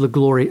short of the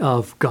glory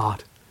of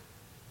God.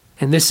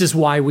 And this is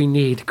why we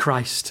need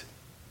Christ.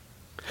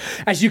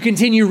 As you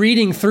continue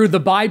reading through the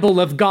Bible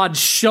of God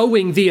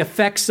showing the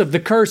effects of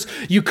the curse,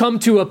 you come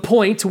to a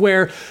point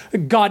where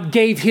God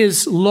gave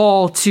his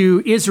law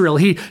to Israel.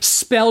 He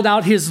spelled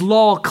out his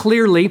law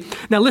clearly.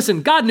 Now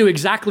listen, God knew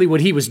exactly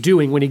what he was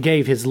doing when he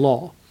gave his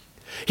law.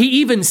 He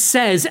even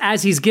says,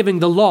 as he's giving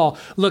the law,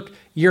 look,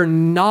 you're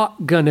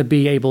not going to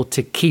be able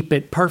to keep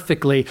it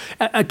perfectly.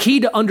 A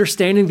key to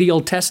understanding the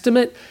Old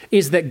Testament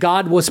is that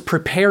God was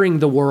preparing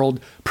the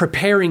world,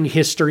 preparing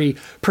history,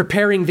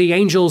 preparing the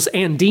angels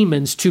and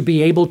demons to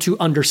be able to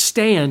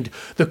understand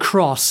the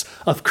cross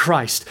of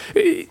Christ.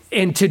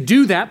 And to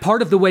do that,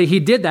 part of the way he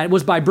did that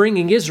was by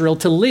bringing Israel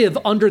to live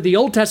under the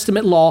Old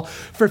Testament law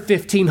for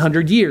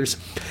 1,500 years.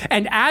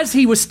 And as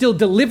he was still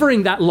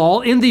delivering that law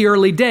in the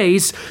early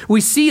days,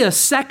 we see a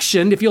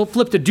section, if you'll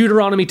flip to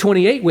Deuteronomy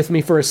 28 with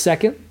me for a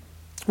second,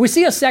 we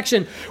see a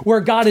section where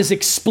God is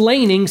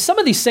explaining some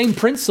of these same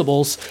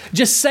principles,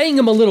 just saying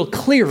them a little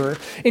clearer.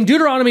 In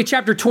Deuteronomy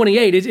chapter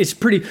 28, it's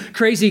pretty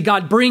crazy.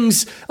 God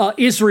brings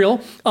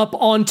Israel up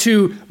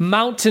onto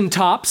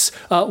mountaintops.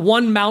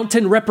 One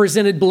mountain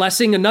represented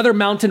blessing, another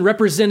mountain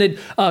represented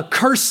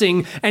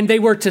cursing, and they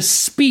were to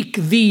speak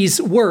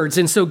these words.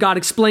 And so God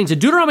explains it.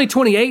 Deuteronomy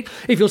 28,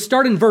 if you'll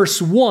start in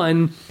verse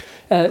 1,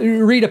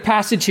 read a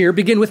passage here.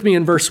 Begin with me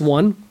in verse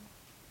 1.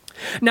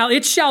 Now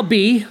it shall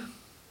be,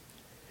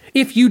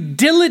 if you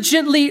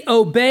diligently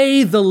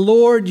obey the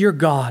Lord your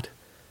God,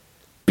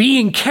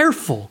 being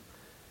careful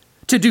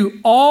to do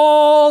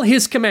all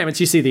his commandments,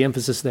 you see the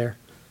emphasis there,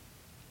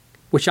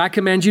 which I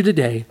command you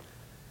today,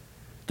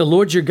 the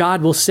Lord your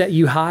God will set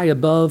you high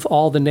above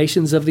all the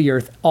nations of the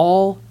earth.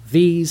 All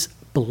these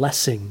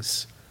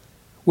blessings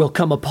will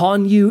come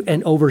upon you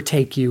and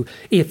overtake you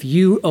if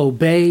you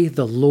obey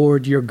the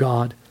Lord your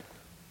God.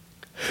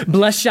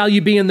 Blessed shall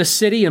you be in the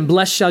city, and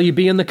blessed shall you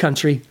be in the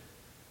country.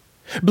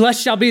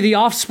 Blessed shall be the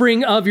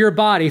offspring of your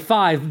body.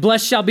 5,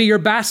 blessed shall be your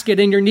basket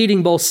and your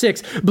kneading bowl.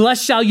 6,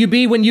 blessed shall you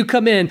be when you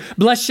come in.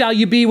 Blessed shall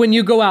you be when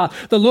you go out.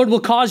 The Lord will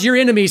cause your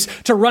enemies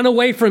to run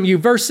away from you.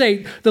 Verse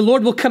 8, the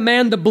Lord will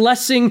command the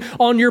blessing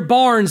on your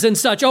barns and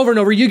such. Over and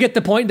over, you get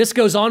the point. This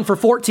goes on for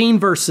 14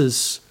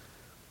 verses.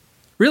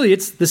 Really,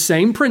 it's the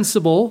same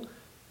principle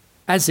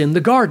as in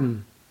the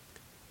garden.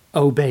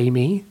 Obey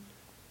me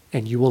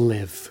and you will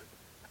live.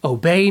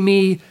 Obey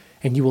me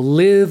and you will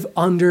live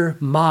under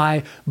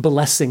my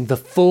blessing, the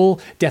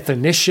full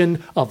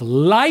definition of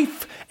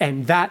life,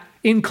 and that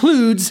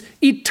includes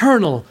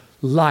eternal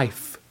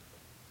life.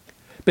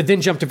 But then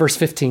jump to verse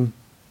 15.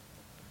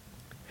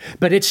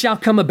 But it shall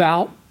come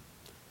about,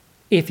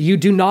 if you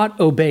do not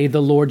obey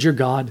the Lord your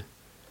God,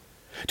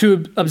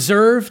 to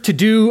observe, to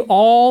do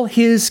all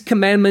his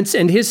commandments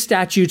and his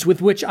statutes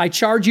with which I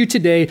charge you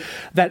today,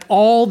 that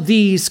all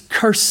these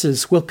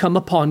curses will come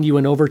upon you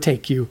and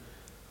overtake you.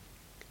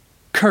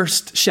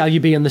 Cursed shall you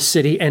be in the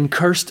city, and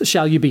cursed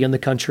shall you be in the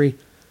country.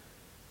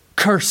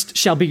 Cursed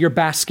shall be your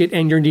basket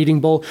and your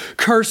kneading bowl.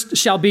 Cursed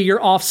shall be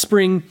your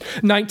offspring.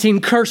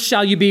 19, cursed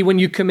shall you be when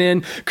you come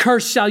in.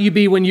 Cursed shall you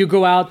be when you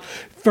go out.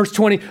 Verse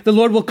 20, the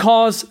Lord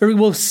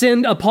will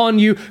send upon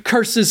you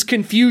curses,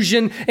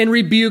 confusion, and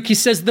rebuke. He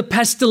says the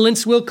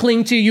pestilence will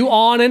cling to you.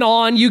 On and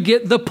on. You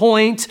get the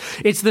point.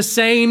 It's the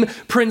same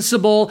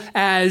principle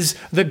as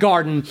the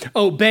garden.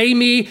 Obey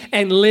me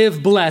and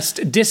live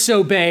blessed.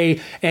 Disobey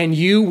and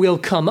you will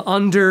come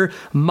under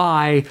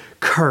my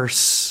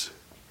curse.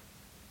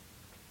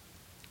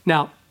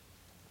 Now,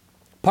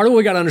 Part of what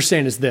we got to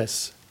understand is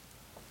this.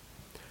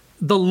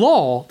 The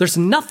law, there's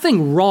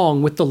nothing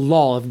wrong with the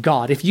law of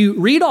God. If you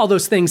read all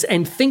those things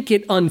and think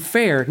it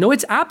unfair, no,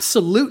 it's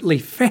absolutely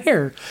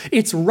fair.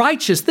 It's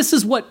righteous. This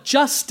is what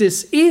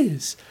justice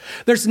is.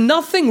 There's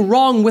nothing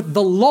wrong with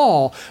the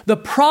law. The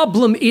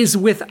problem is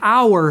with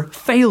our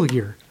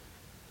failure.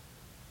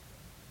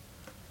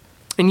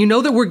 And you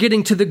know that we're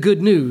getting to the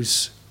good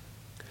news.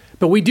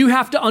 But we do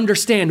have to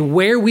understand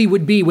where we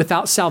would be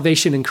without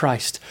salvation in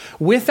Christ.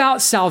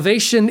 Without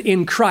salvation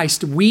in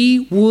Christ,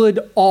 we would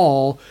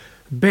all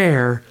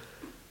bear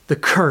the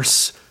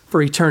curse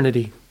for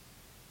eternity.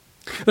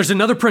 There's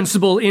another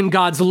principle in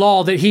God's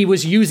law that he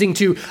was using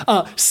to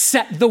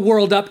set the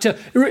world up,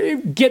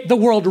 to get the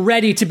world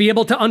ready to be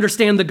able to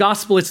understand the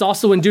gospel. It's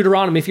also in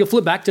Deuteronomy. If you'll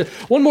flip back to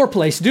one more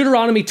place,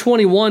 Deuteronomy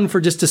 21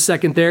 for just a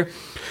second there.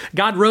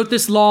 God wrote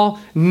this law,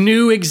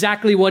 knew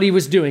exactly what he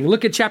was doing.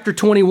 Look at chapter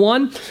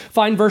 21,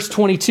 find verse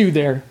 22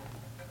 there.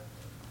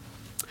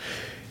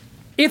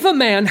 If a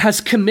man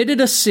has committed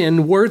a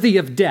sin worthy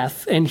of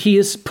death and he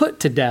is put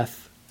to death,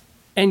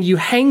 and you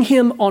hang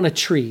him on a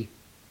tree,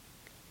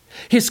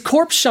 his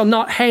corpse shall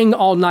not hang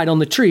all night on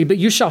the tree, but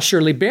you shall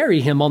surely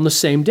bury him on the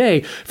same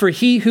day. For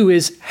he who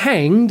is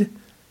hanged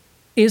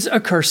is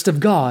accursed of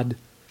God,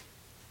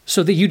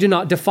 so that you do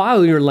not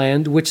defile your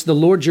land, which the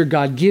Lord your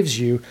God gives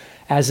you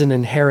as an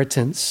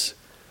inheritance.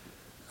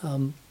 Let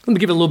me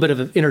give a little bit of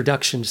an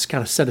introduction, just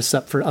kind of set us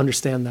up for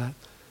understand that.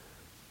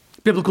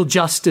 Biblical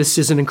justice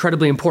is an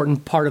incredibly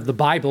important part of the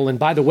Bible. And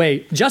by the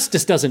way,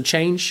 justice doesn't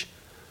change.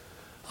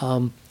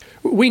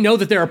 We know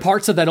that there are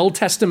parts of that Old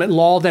Testament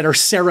law that are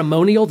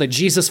ceremonial, that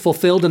Jesus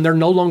fulfilled, and they're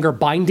no longer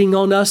binding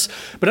on us.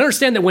 But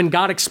understand that when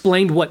God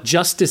explained what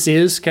justice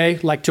is, okay,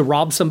 like to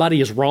rob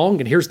somebody is wrong,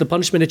 and here's the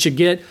punishment it should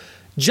get,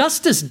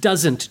 justice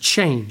doesn't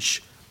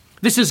change.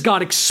 This is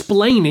God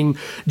explaining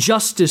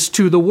justice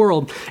to the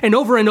world. And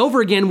over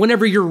again,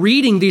 whenever you're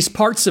reading these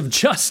parts of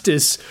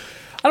justice,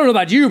 I don't know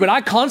about you, but I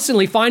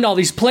constantly find all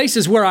these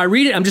places where I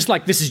read it, I'm just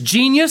like, this is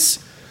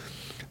genius.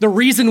 The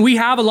reason we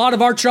have a lot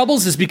of our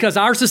troubles is because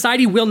our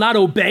society will not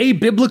obey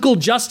biblical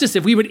justice.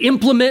 If we would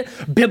implement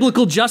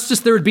biblical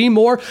justice, there would be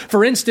more.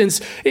 For instance,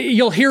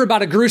 you'll hear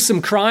about a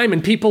gruesome crime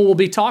and people will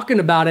be talking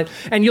about it,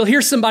 and you'll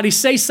hear somebody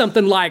say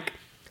something like,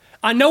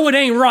 I know it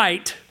ain't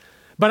right,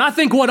 but I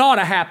think what ought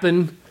to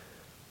happen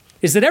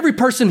is that every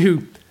person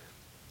who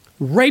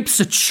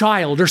rapes a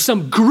child or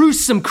some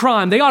gruesome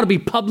crime, they ought to be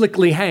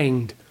publicly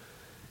hanged.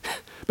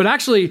 But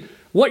actually,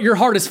 what your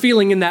heart is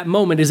feeling in that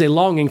moment is a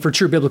longing for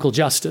true biblical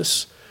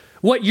justice.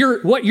 What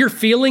you're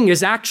feeling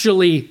is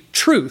actually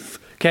truth,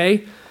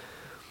 okay?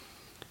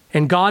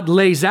 And God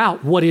lays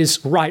out what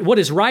is right. What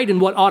is right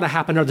and what ought to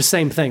happen are the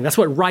same thing. That's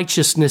what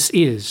righteousness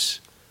is.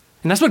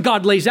 And that's what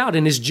God lays out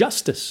in his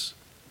justice.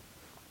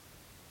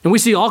 And we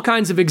see all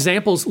kinds of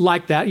examples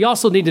like that. You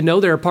also need to know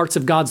there are parts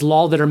of God's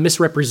law that are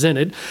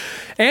misrepresented.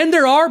 And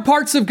there are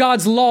parts of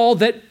God's law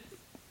that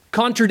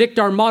contradict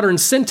our modern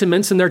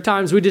sentiments. And there are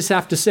times we just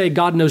have to say,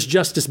 God knows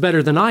justice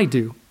better than I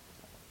do.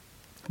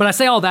 But I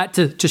say all that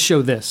to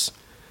show this.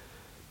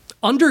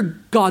 Under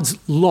God's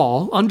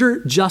law,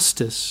 under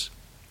justice,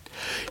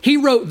 he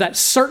wrote that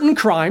certain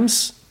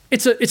crimes,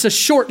 it's a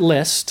short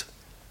list.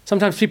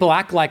 Sometimes people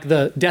act like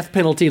the death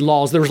penalty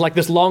laws, there was like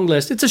this long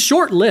list. It's a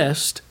short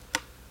list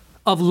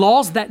of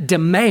laws that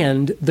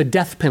demand the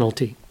death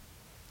penalty.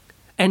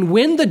 And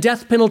when the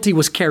death penalty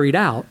was carried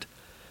out,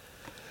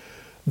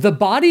 the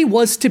body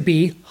was to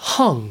be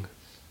hung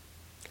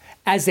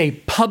as a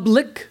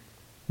public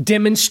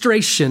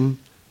demonstration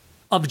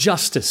of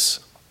justice.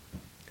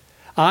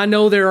 I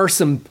know there are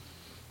some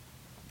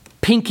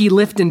pinky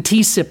lifting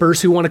tea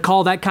sippers who want to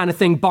call that kind of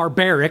thing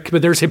barbaric,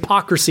 but there's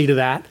hypocrisy to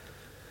that.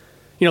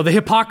 You know, the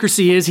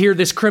hypocrisy is here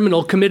this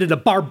criminal committed a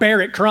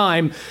barbaric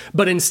crime,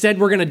 but instead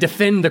we're going to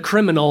defend the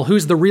criminal.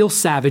 Who's the real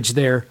savage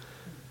there?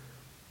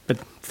 But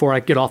before I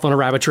get off on a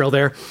rabbit trail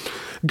there,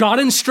 God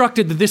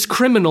instructed that this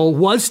criminal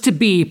was to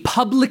be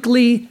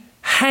publicly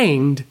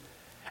hanged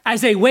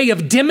as a way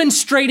of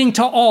demonstrating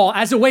to all,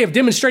 as a way of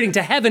demonstrating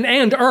to heaven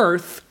and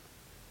earth,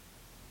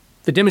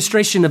 the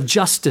demonstration of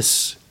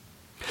justice.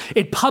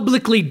 It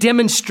publicly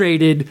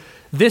demonstrated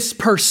this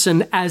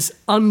person as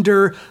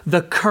under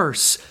the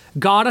curse.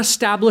 God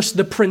established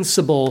the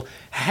principle,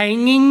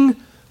 hanging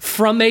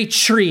from a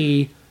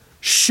tree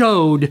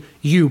showed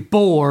you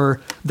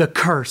bore the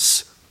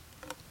curse.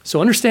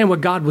 So understand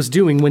what God was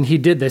doing when he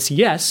did this.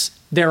 Yes,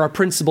 there are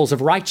principles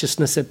of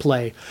righteousness at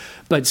play.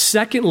 But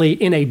secondly,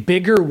 in a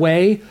bigger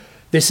way,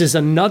 this is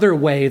another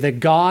way that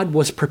God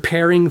was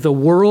preparing the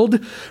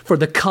world for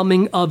the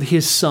coming of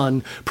his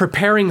Son,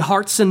 preparing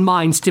hearts and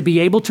minds to be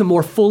able to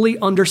more fully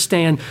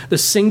understand the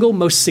single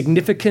most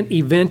significant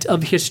event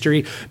of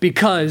history,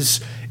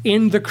 because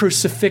in the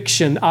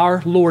crucifixion,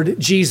 our Lord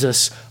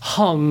Jesus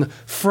hung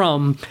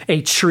from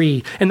a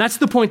tree. And that's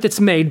the point that's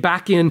made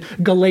back in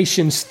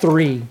Galatians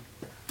 3.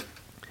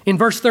 In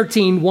verse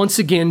 13, once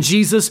again,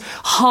 Jesus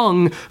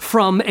hung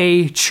from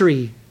a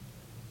tree.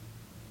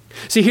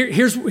 See,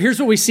 here's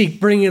what we see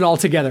bringing it all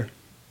together.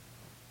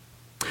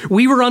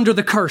 We were under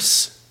the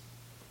curse.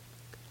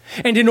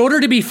 And in order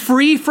to be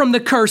free from the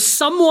curse,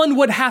 someone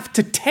would have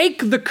to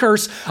take the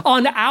curse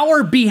on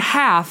our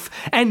behalf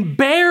and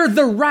bear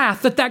the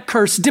wrath that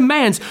curse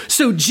demands.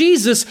 So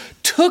Jesus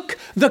took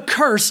the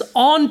curse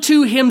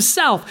onto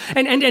himself.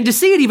 And to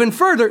see it even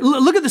further,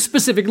 look at the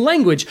specific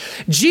language.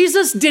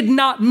 Jesus did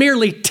not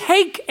merely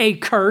take a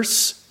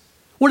curse.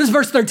 What does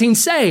verse 13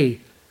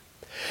 say?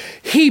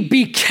 He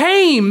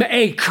became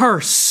a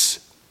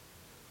curse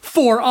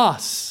for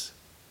us.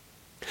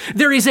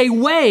 There is a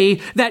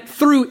way that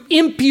through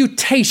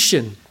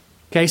imputation,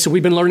 okay, so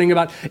we've been learning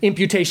about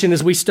imputation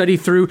as we study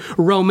through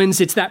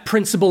Romans. It's that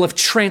principle of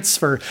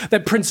transfer,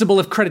 that principle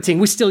of crediting.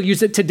 We still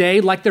use it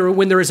today, like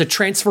when there is a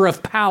transfer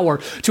of power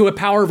to a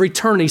power of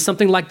attorney,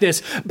 something like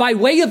this. By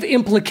way of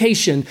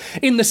implication,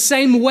 in the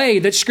same way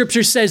that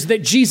Scripture says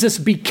that Jesus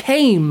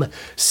became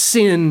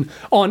sin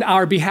on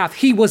our behalf,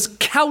 he was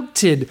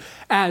counted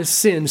as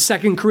sin.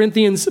 2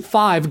 Corinthians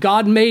 5,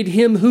 God made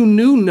him who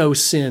knew no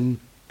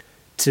sin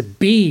to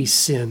be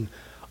sin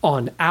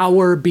on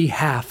our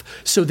behalf,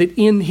 so that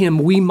in him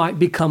we might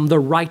become the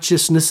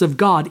righteousness of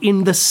God.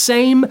 In the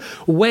same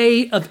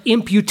way of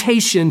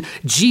imputation,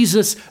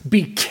 Jesus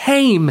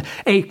became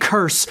a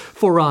curse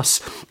for us.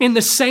 In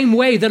the same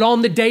way that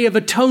on the Day of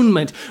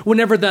Atonement,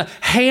 whenever the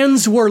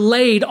hands were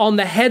laid on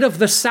the head of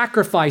the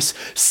sacrifice,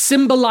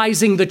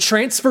 symbolizing the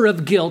transfer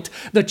of guilt,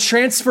 the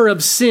transfer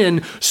of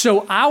sin,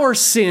 so our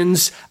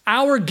sins,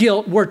 our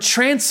guilt were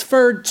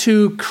transferred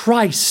to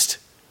Christ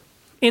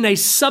in a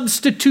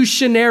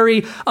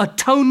substitutionary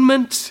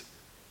atonement,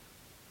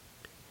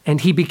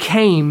 and he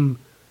became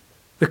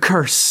the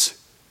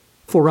curse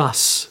for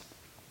us.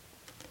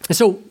 And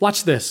so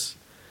watch this.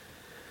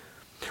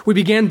 We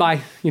began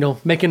by,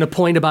 making a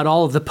point about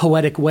all of the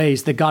poetic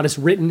ways that God has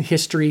written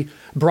history,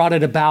 brought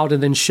it about,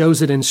 and then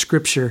shows it in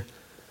Scripture.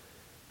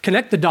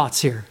 Connect the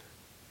dots here.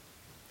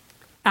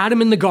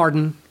 Adam in the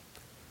garden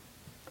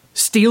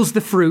steals the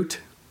fruit.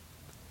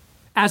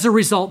 As a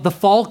result, the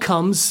fall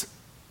comes.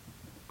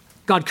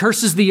 God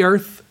curses the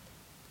earth,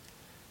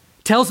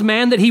 tells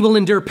man that he will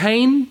endure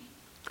pain,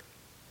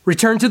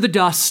 return to the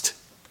dust,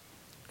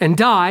 and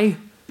die.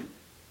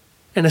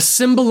 And a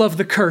symbol of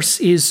the curse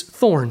is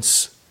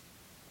thorns.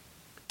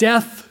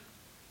 Death,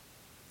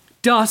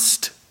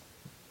 dust,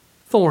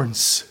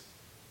 thorns.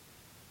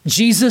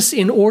 Jesus,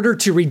 in order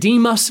to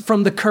redeem us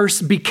from the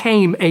curse,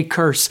 became a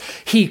curse.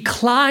 He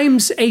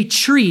climbs a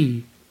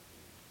tree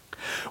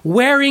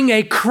wearing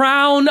a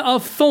crown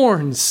of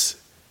thorns,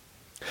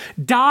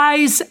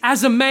 dies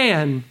as a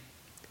man,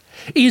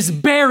 is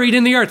buried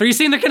in the earth. Are you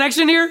seeing the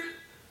connection here?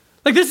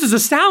 This is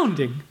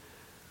astounding.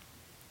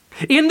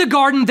 In the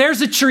garden,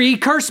 there's a tree.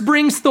 Curse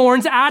brings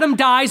thorns. Adam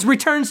dies,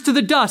 returns to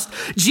the dust.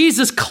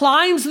 Jesus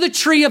climbs the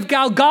tree of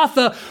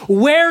Golgotha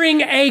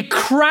wearing a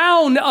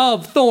crown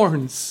of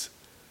thorns.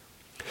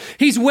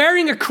 He's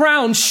wearing a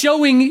crown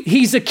showing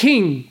he's a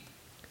king.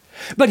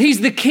 But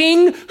he's the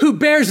king who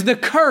bears the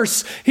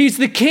curse. He's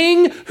the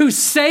king who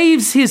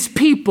saves his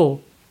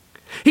people.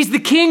 He's the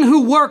king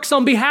who works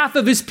on behalf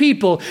of his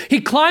people. He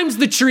climbs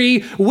the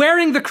tree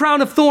wearing the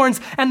crown of thorns,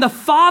 and the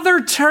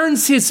Father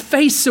turns his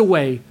face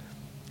away.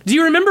 Do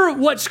you remember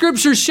what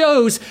Scripture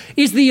shows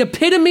is the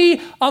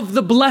epitome of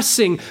the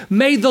blessing?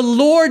 May the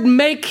Lord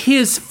make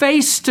his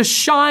face to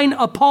shine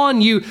upon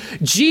you.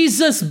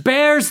 Jesus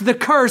bears the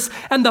curse,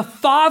 and the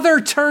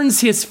Father turns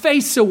his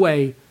face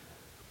away.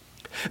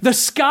 The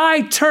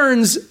sky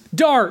turns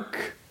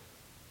dark.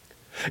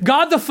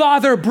 God the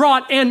Father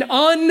brought an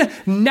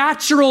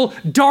unnatural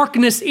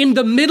darkness in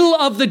the middle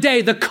of the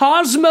day. The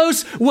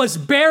cosmos was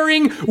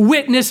bearing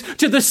witness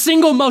to the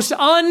single most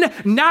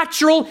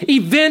unnatural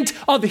event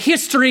of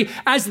history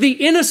as the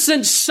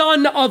innocent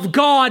Son of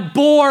God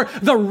bore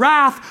the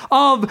wrath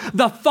of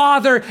the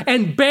Father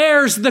and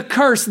bears the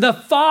curse. The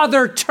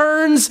Father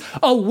turns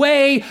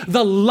away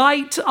the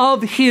light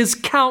of his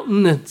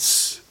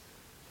countenance.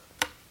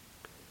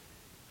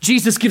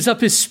 Jesus gives up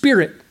his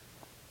spirit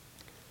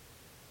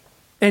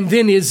and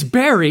then is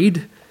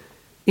buried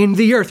in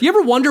the earth. You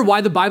ever wonder why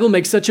the Bible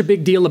makes such a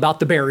big deal about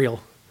the burial?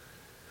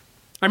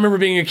 I remember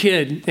being a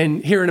kid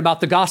and hearing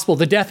about the gospel,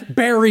 the death,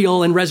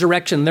 burial, and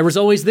resurrection. There was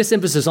always this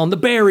emphasis on the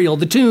burial,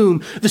 the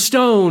tomb, the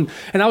stone.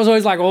 And I was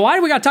always like, well, why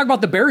do we got to talk about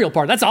the burial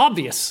part? That's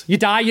obvious. You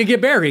die, you get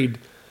buried.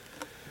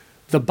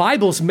 The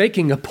Bible's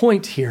making a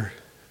point here.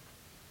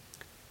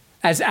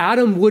 As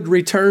Adam would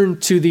return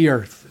to the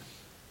earth,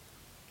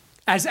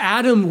 as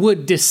Adam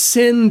would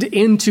descend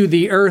into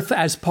the earth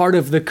as part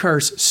of the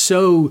curse,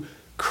 so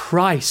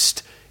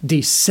Christ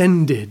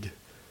descended.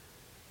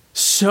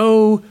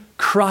 So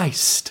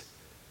Christ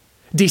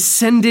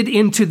descended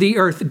into the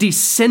earth,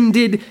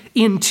 descended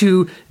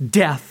into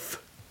death.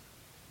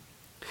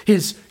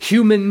 His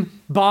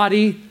human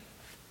body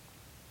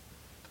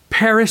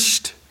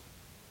perished,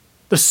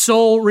 the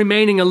soul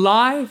remaining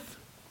alive.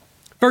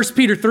 1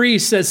 Peter 3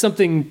 says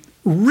something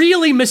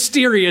really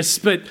mysterious,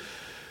 but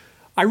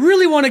I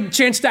really want a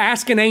chance to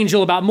ask an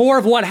angel about more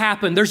of what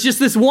happened. There's just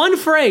this one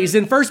phrase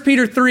in 1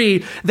 Peter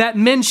 3 that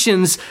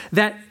mentions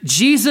that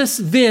Jesus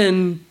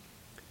then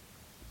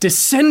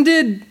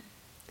descended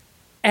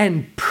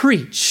and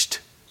preached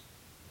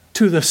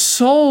to the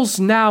souls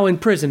now in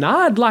prison.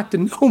 I'd like to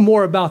know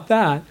more about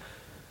that.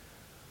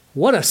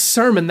 What a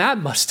sermon that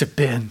must have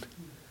been.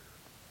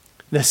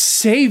 The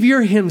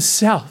Savior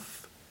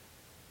himself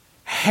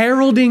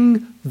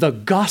heralding the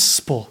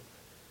gospel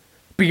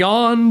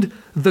beyond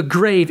the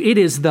grave. It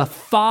is the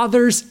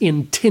Father's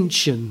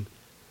intention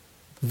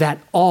that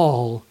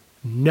all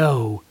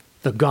know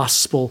the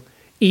gospel,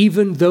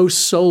 even those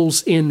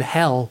souls in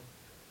hell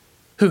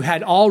who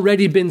had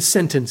already been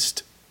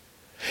sentenced.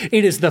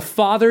 It is the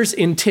Father's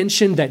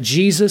intention that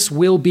Jesus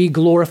will be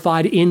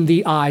glorified in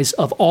the eyes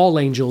of all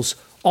angels,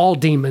 all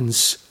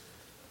demons,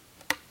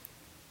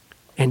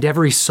 and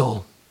every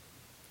soul.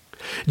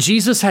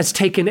 Jesus has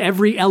taken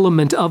every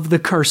element of the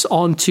curse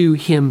onto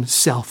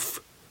himself.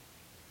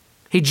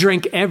 He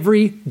drank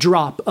every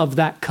drop of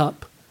that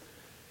cup.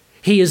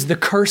 He is the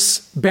curse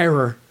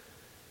bearer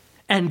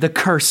and the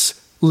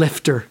curse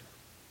lifter.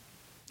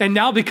 And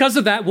now because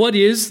of that, what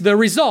is the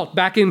result?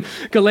 Back in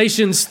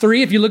Galatians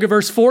 3, if you look at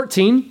verse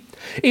 14,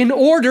 in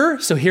order,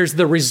 so here's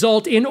the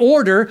result, in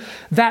order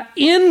that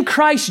in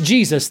Christ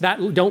Jesus,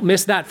 don't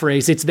miss that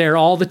phrase, it's there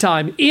all the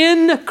time,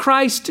 in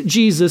Christ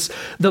Jesus,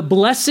 the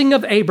blessing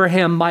of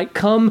Abraham might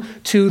come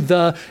to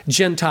the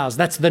Gentiles.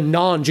 That's the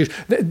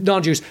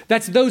non-Jews.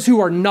 That's those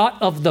who are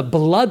not of the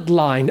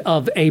bloodline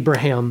of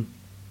Abraham.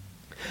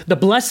 The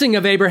blessing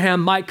of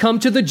Abraham might come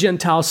to the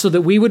Gentiles so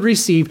that we would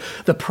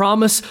receive the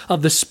promise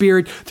of the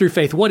Spirit through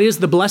faith. What is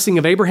the blessing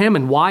of Abraham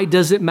and why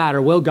does it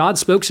matter? Well, God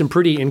spoke some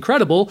pretty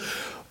incredible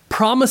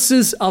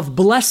promises of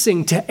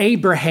blessing to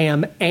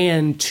Abraham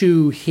and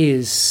to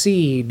his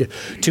seed,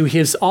 to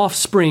his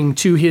offspring,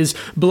 to his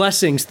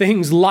blessings,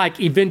 things like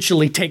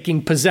eventually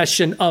taking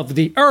possession of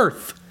the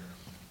earth,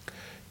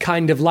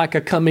 kind of like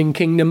a coming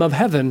kingdom of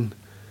heaven.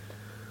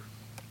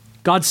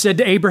 God said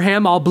to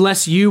Abraham, I'll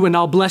bless you and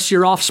I'll bless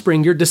your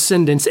offspring, your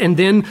descendants. And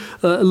then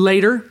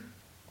later,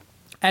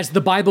 as the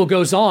Bible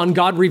goes on,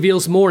 God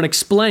reveals more and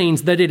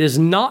explains that it is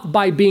not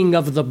by being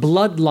of the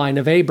bloodline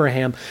of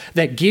Abraham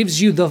that gives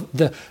you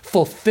the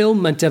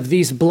fulfillment of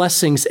these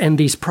blessings and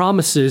these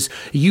promises.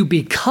 You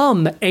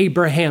become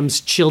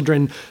Abraham's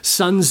children,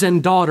 sons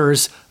and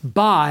daughters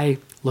by,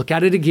 look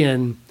at it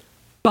again,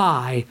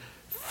 by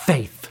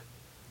faith.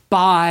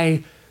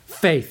 By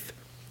faith.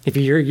 If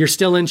you're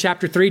still in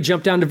chapter 3,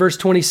 jump down to verse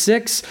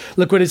 26.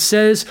 Look what it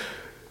says.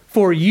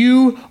 For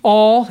you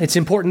all, it's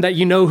important that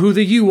you know who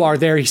the you are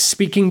there. He's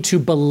speaking to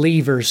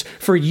believers.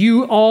 For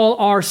you all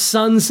are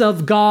sons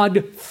of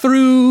God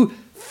through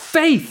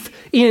faith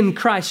in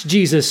Christ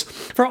Jesus.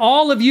 For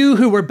all of you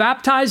who were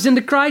baptized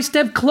into Christ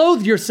have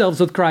clothed yourselves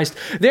with Christ.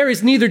 There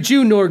is neither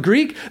Jew nor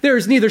Greek. There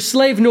is neither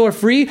slave nor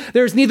free.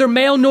 There is neither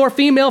male nor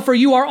female, for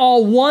you are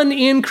all one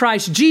in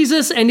Christ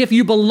Jesus. And if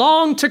you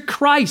belong to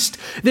Christ,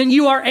 then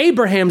you are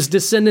Abraham's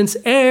descendants,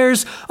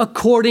 heirs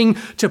according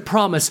to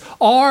promise.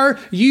 Are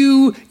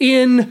you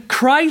in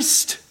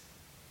Christ?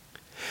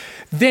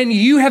 Then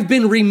you have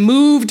been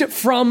removed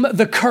from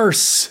the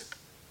curse.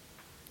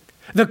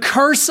 The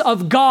curse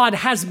of God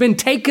has been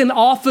taken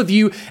off of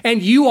you, and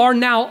you are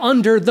now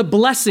under the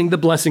blessing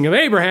of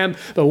Abraham,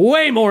 but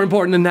way more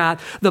important than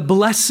that, the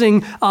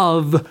blessing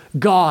of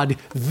God.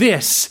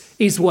 This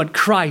is what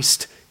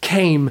Christ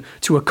came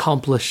to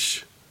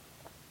accomplish.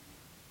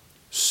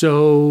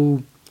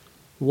 So,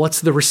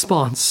 what's the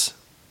response?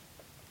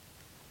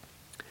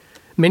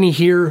 Many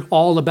hear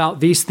all about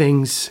these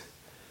things,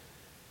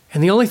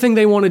 and the only thing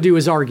they want to do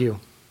is argue.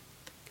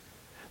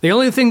 The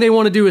only thing they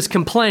want to do is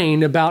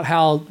complain about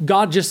how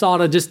God just ought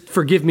to just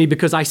forgive me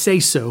because I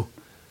say so.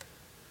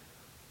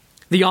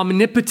 The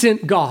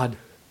omnipotent God,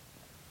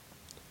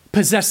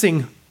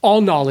 possessing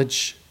all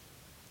knowledge,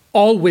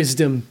 all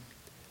wisdom,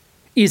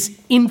 is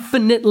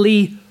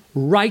infinitely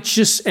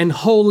righteous and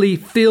holy,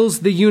 fills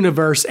the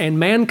universe, and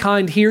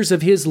mankind hears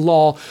of his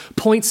law,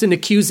 points an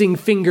accusing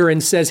finger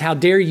and says, how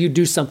dare you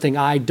do something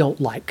I don't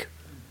like?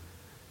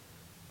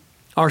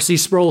 R.C.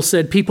 Sproul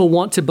said, people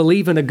want to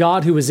believe in a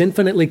God who is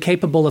infinitely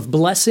capable of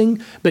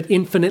blessing, but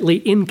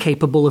infinitely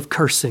incapable of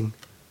cursing.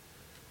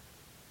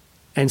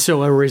 And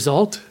so a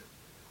result,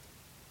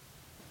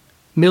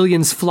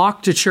 millions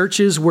flock to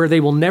churches where they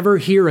will never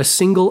hear a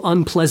single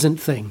unpleasant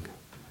thing.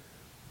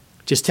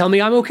 Just tell me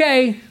I'm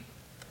okay.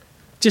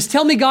 Just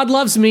tell me God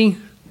loves me.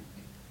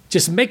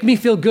 Just make me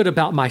feel good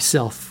about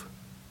myself.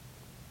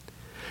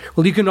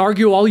 Well, you can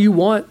argue all you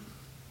want.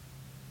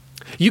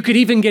 You could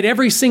even get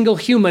every single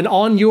human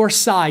on your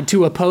side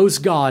to oppose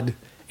God,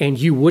 and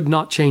you would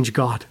not change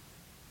God.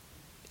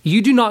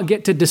 You do not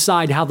get to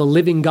decide how the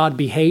living God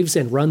behaves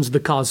and runs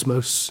the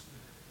cosmos.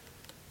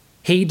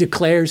 He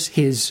declares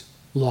his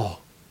law.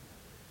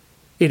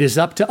 It is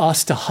up to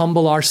us to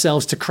humble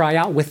ourselves, to cry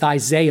out with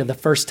Isaiah the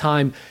first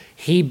time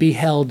he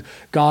beheld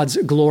God's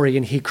glory,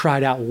 and he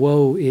cried out,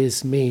 woe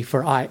is me,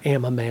 for I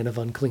am a man of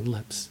unclean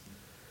lips.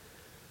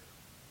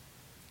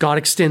 God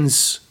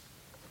extends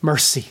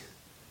mercy.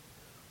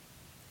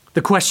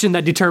 The question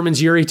that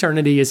determines your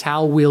eternity is,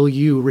 how will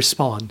you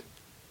respond?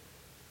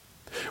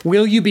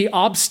 Will you be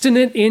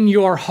obstinate in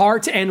your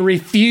heart and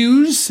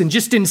refuse and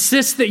just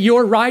insist that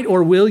you're right?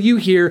 Or will you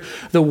hear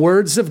the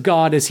words of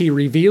God as he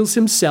reveals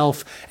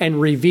himself and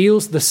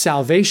reveals the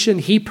salvation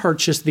he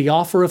purchased, the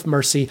offer of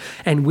mercy,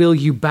 and will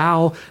you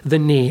bow the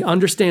knee?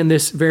 Understand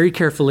this very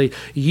carefully.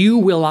 You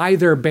will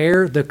either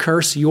bear the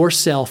curse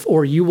yourself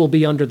or you will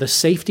be under the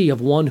safety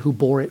of one who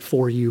bore it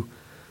for you.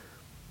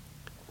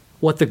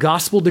 What the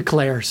gospel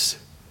declares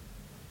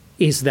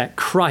is that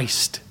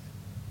Christ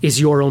is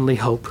your only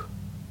hope.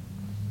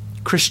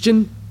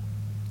 Christian,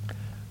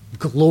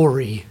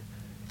 glory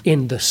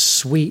in the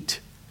sweet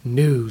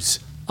news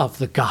of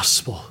the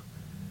gospel.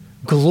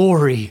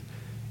 Glory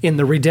in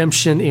the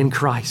redemption in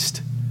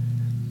Christ.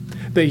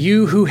 But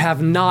you who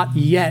have not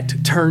yet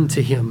turned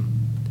to him,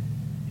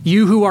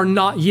 you who are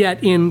not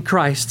yet in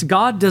Christ,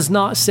 God does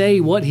not say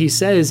what he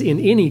says in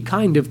any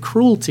kind of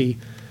cruelty.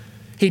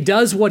 He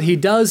does what he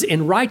does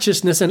in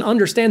righteousness, and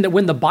understand that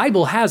when the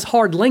Bible has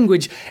hard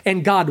language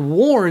and God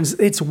warns,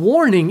 it's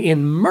warning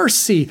in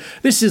mercy.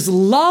 This is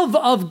love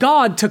of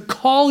God to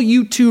call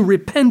you to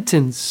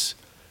repentance.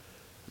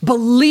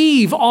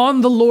 Believe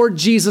on the Lord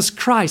Jesus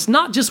Christ,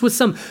 not just with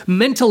some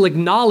mental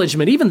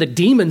acknowledgement. Even the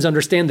demons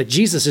understand that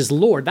Jesus is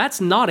Lord. That's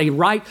not a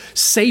right,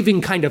 saving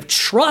kind of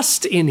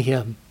trust in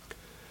him.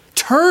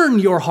 Turn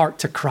your heart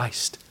to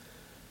Christ.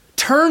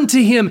 Turn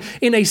to him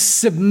in a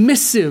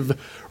submissive,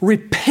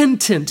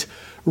 repentant,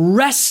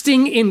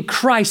 resting in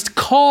Christ.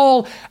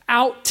 Call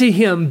out to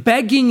him,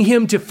 begging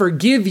him to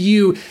forgive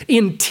you.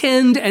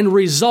 Intend and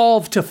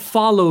resolve to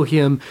follow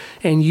him,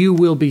 and you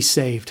will be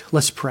saved.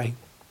 Let's pray.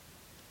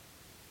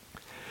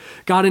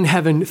 God in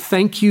heaven,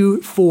 thank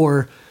you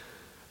for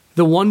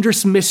the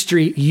wondrous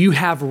mystery you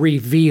have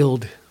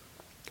revealed.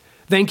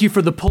 Thank you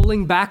for the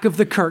pulling back of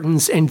the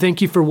curtains, and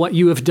thank you for what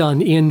you have done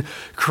in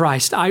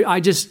Christ. I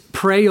just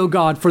pray, oh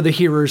God, for the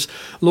hearers.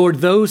 Lord,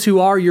 those who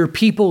are your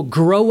people,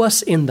 grow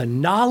us in the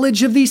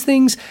knowledge of these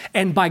things.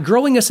 And by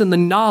growing us in the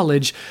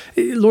knowledge,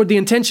 Lord, the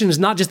intention is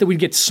not just that we'd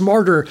get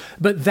smarter,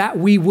 but that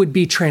we would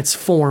be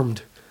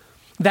transformed,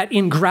 that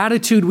in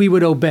gratitude we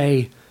would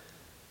obey.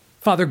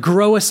 Father,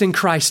 grow us in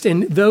Christ,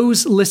 and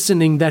those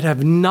listening that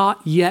have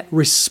not yet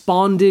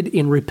responded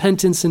in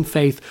repentance and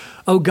faith,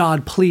 oh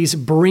God, please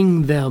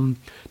bring them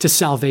to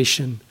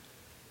salvation.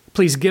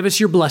 Please give us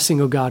your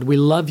blessing, oh God. We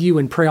love you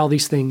and pray all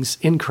these things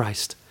in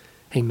Christ.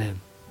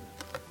 Amen.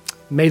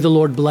 May the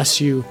Lord bless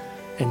you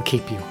and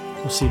keep you.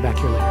 We'll see you back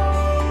here later.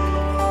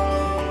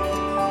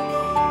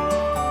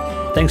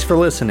 Thanks for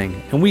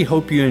listening, and we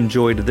hope you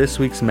enjoyed this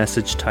week's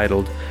message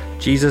titled,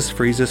 Jesus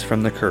Frees Us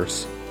from the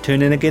Curse.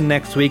 Tune in again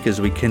next week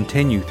as we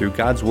continue through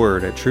God's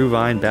Word at True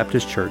Vine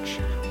Baptist Church.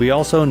 We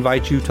also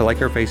invite you to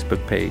like our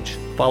Facebook page,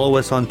 follow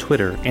us on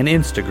Twitter and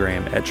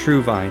Instagram at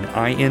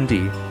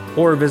TrueVineIND,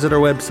 or visit our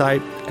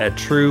website at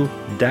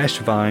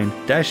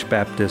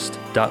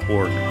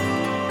true-vine-baptist.org.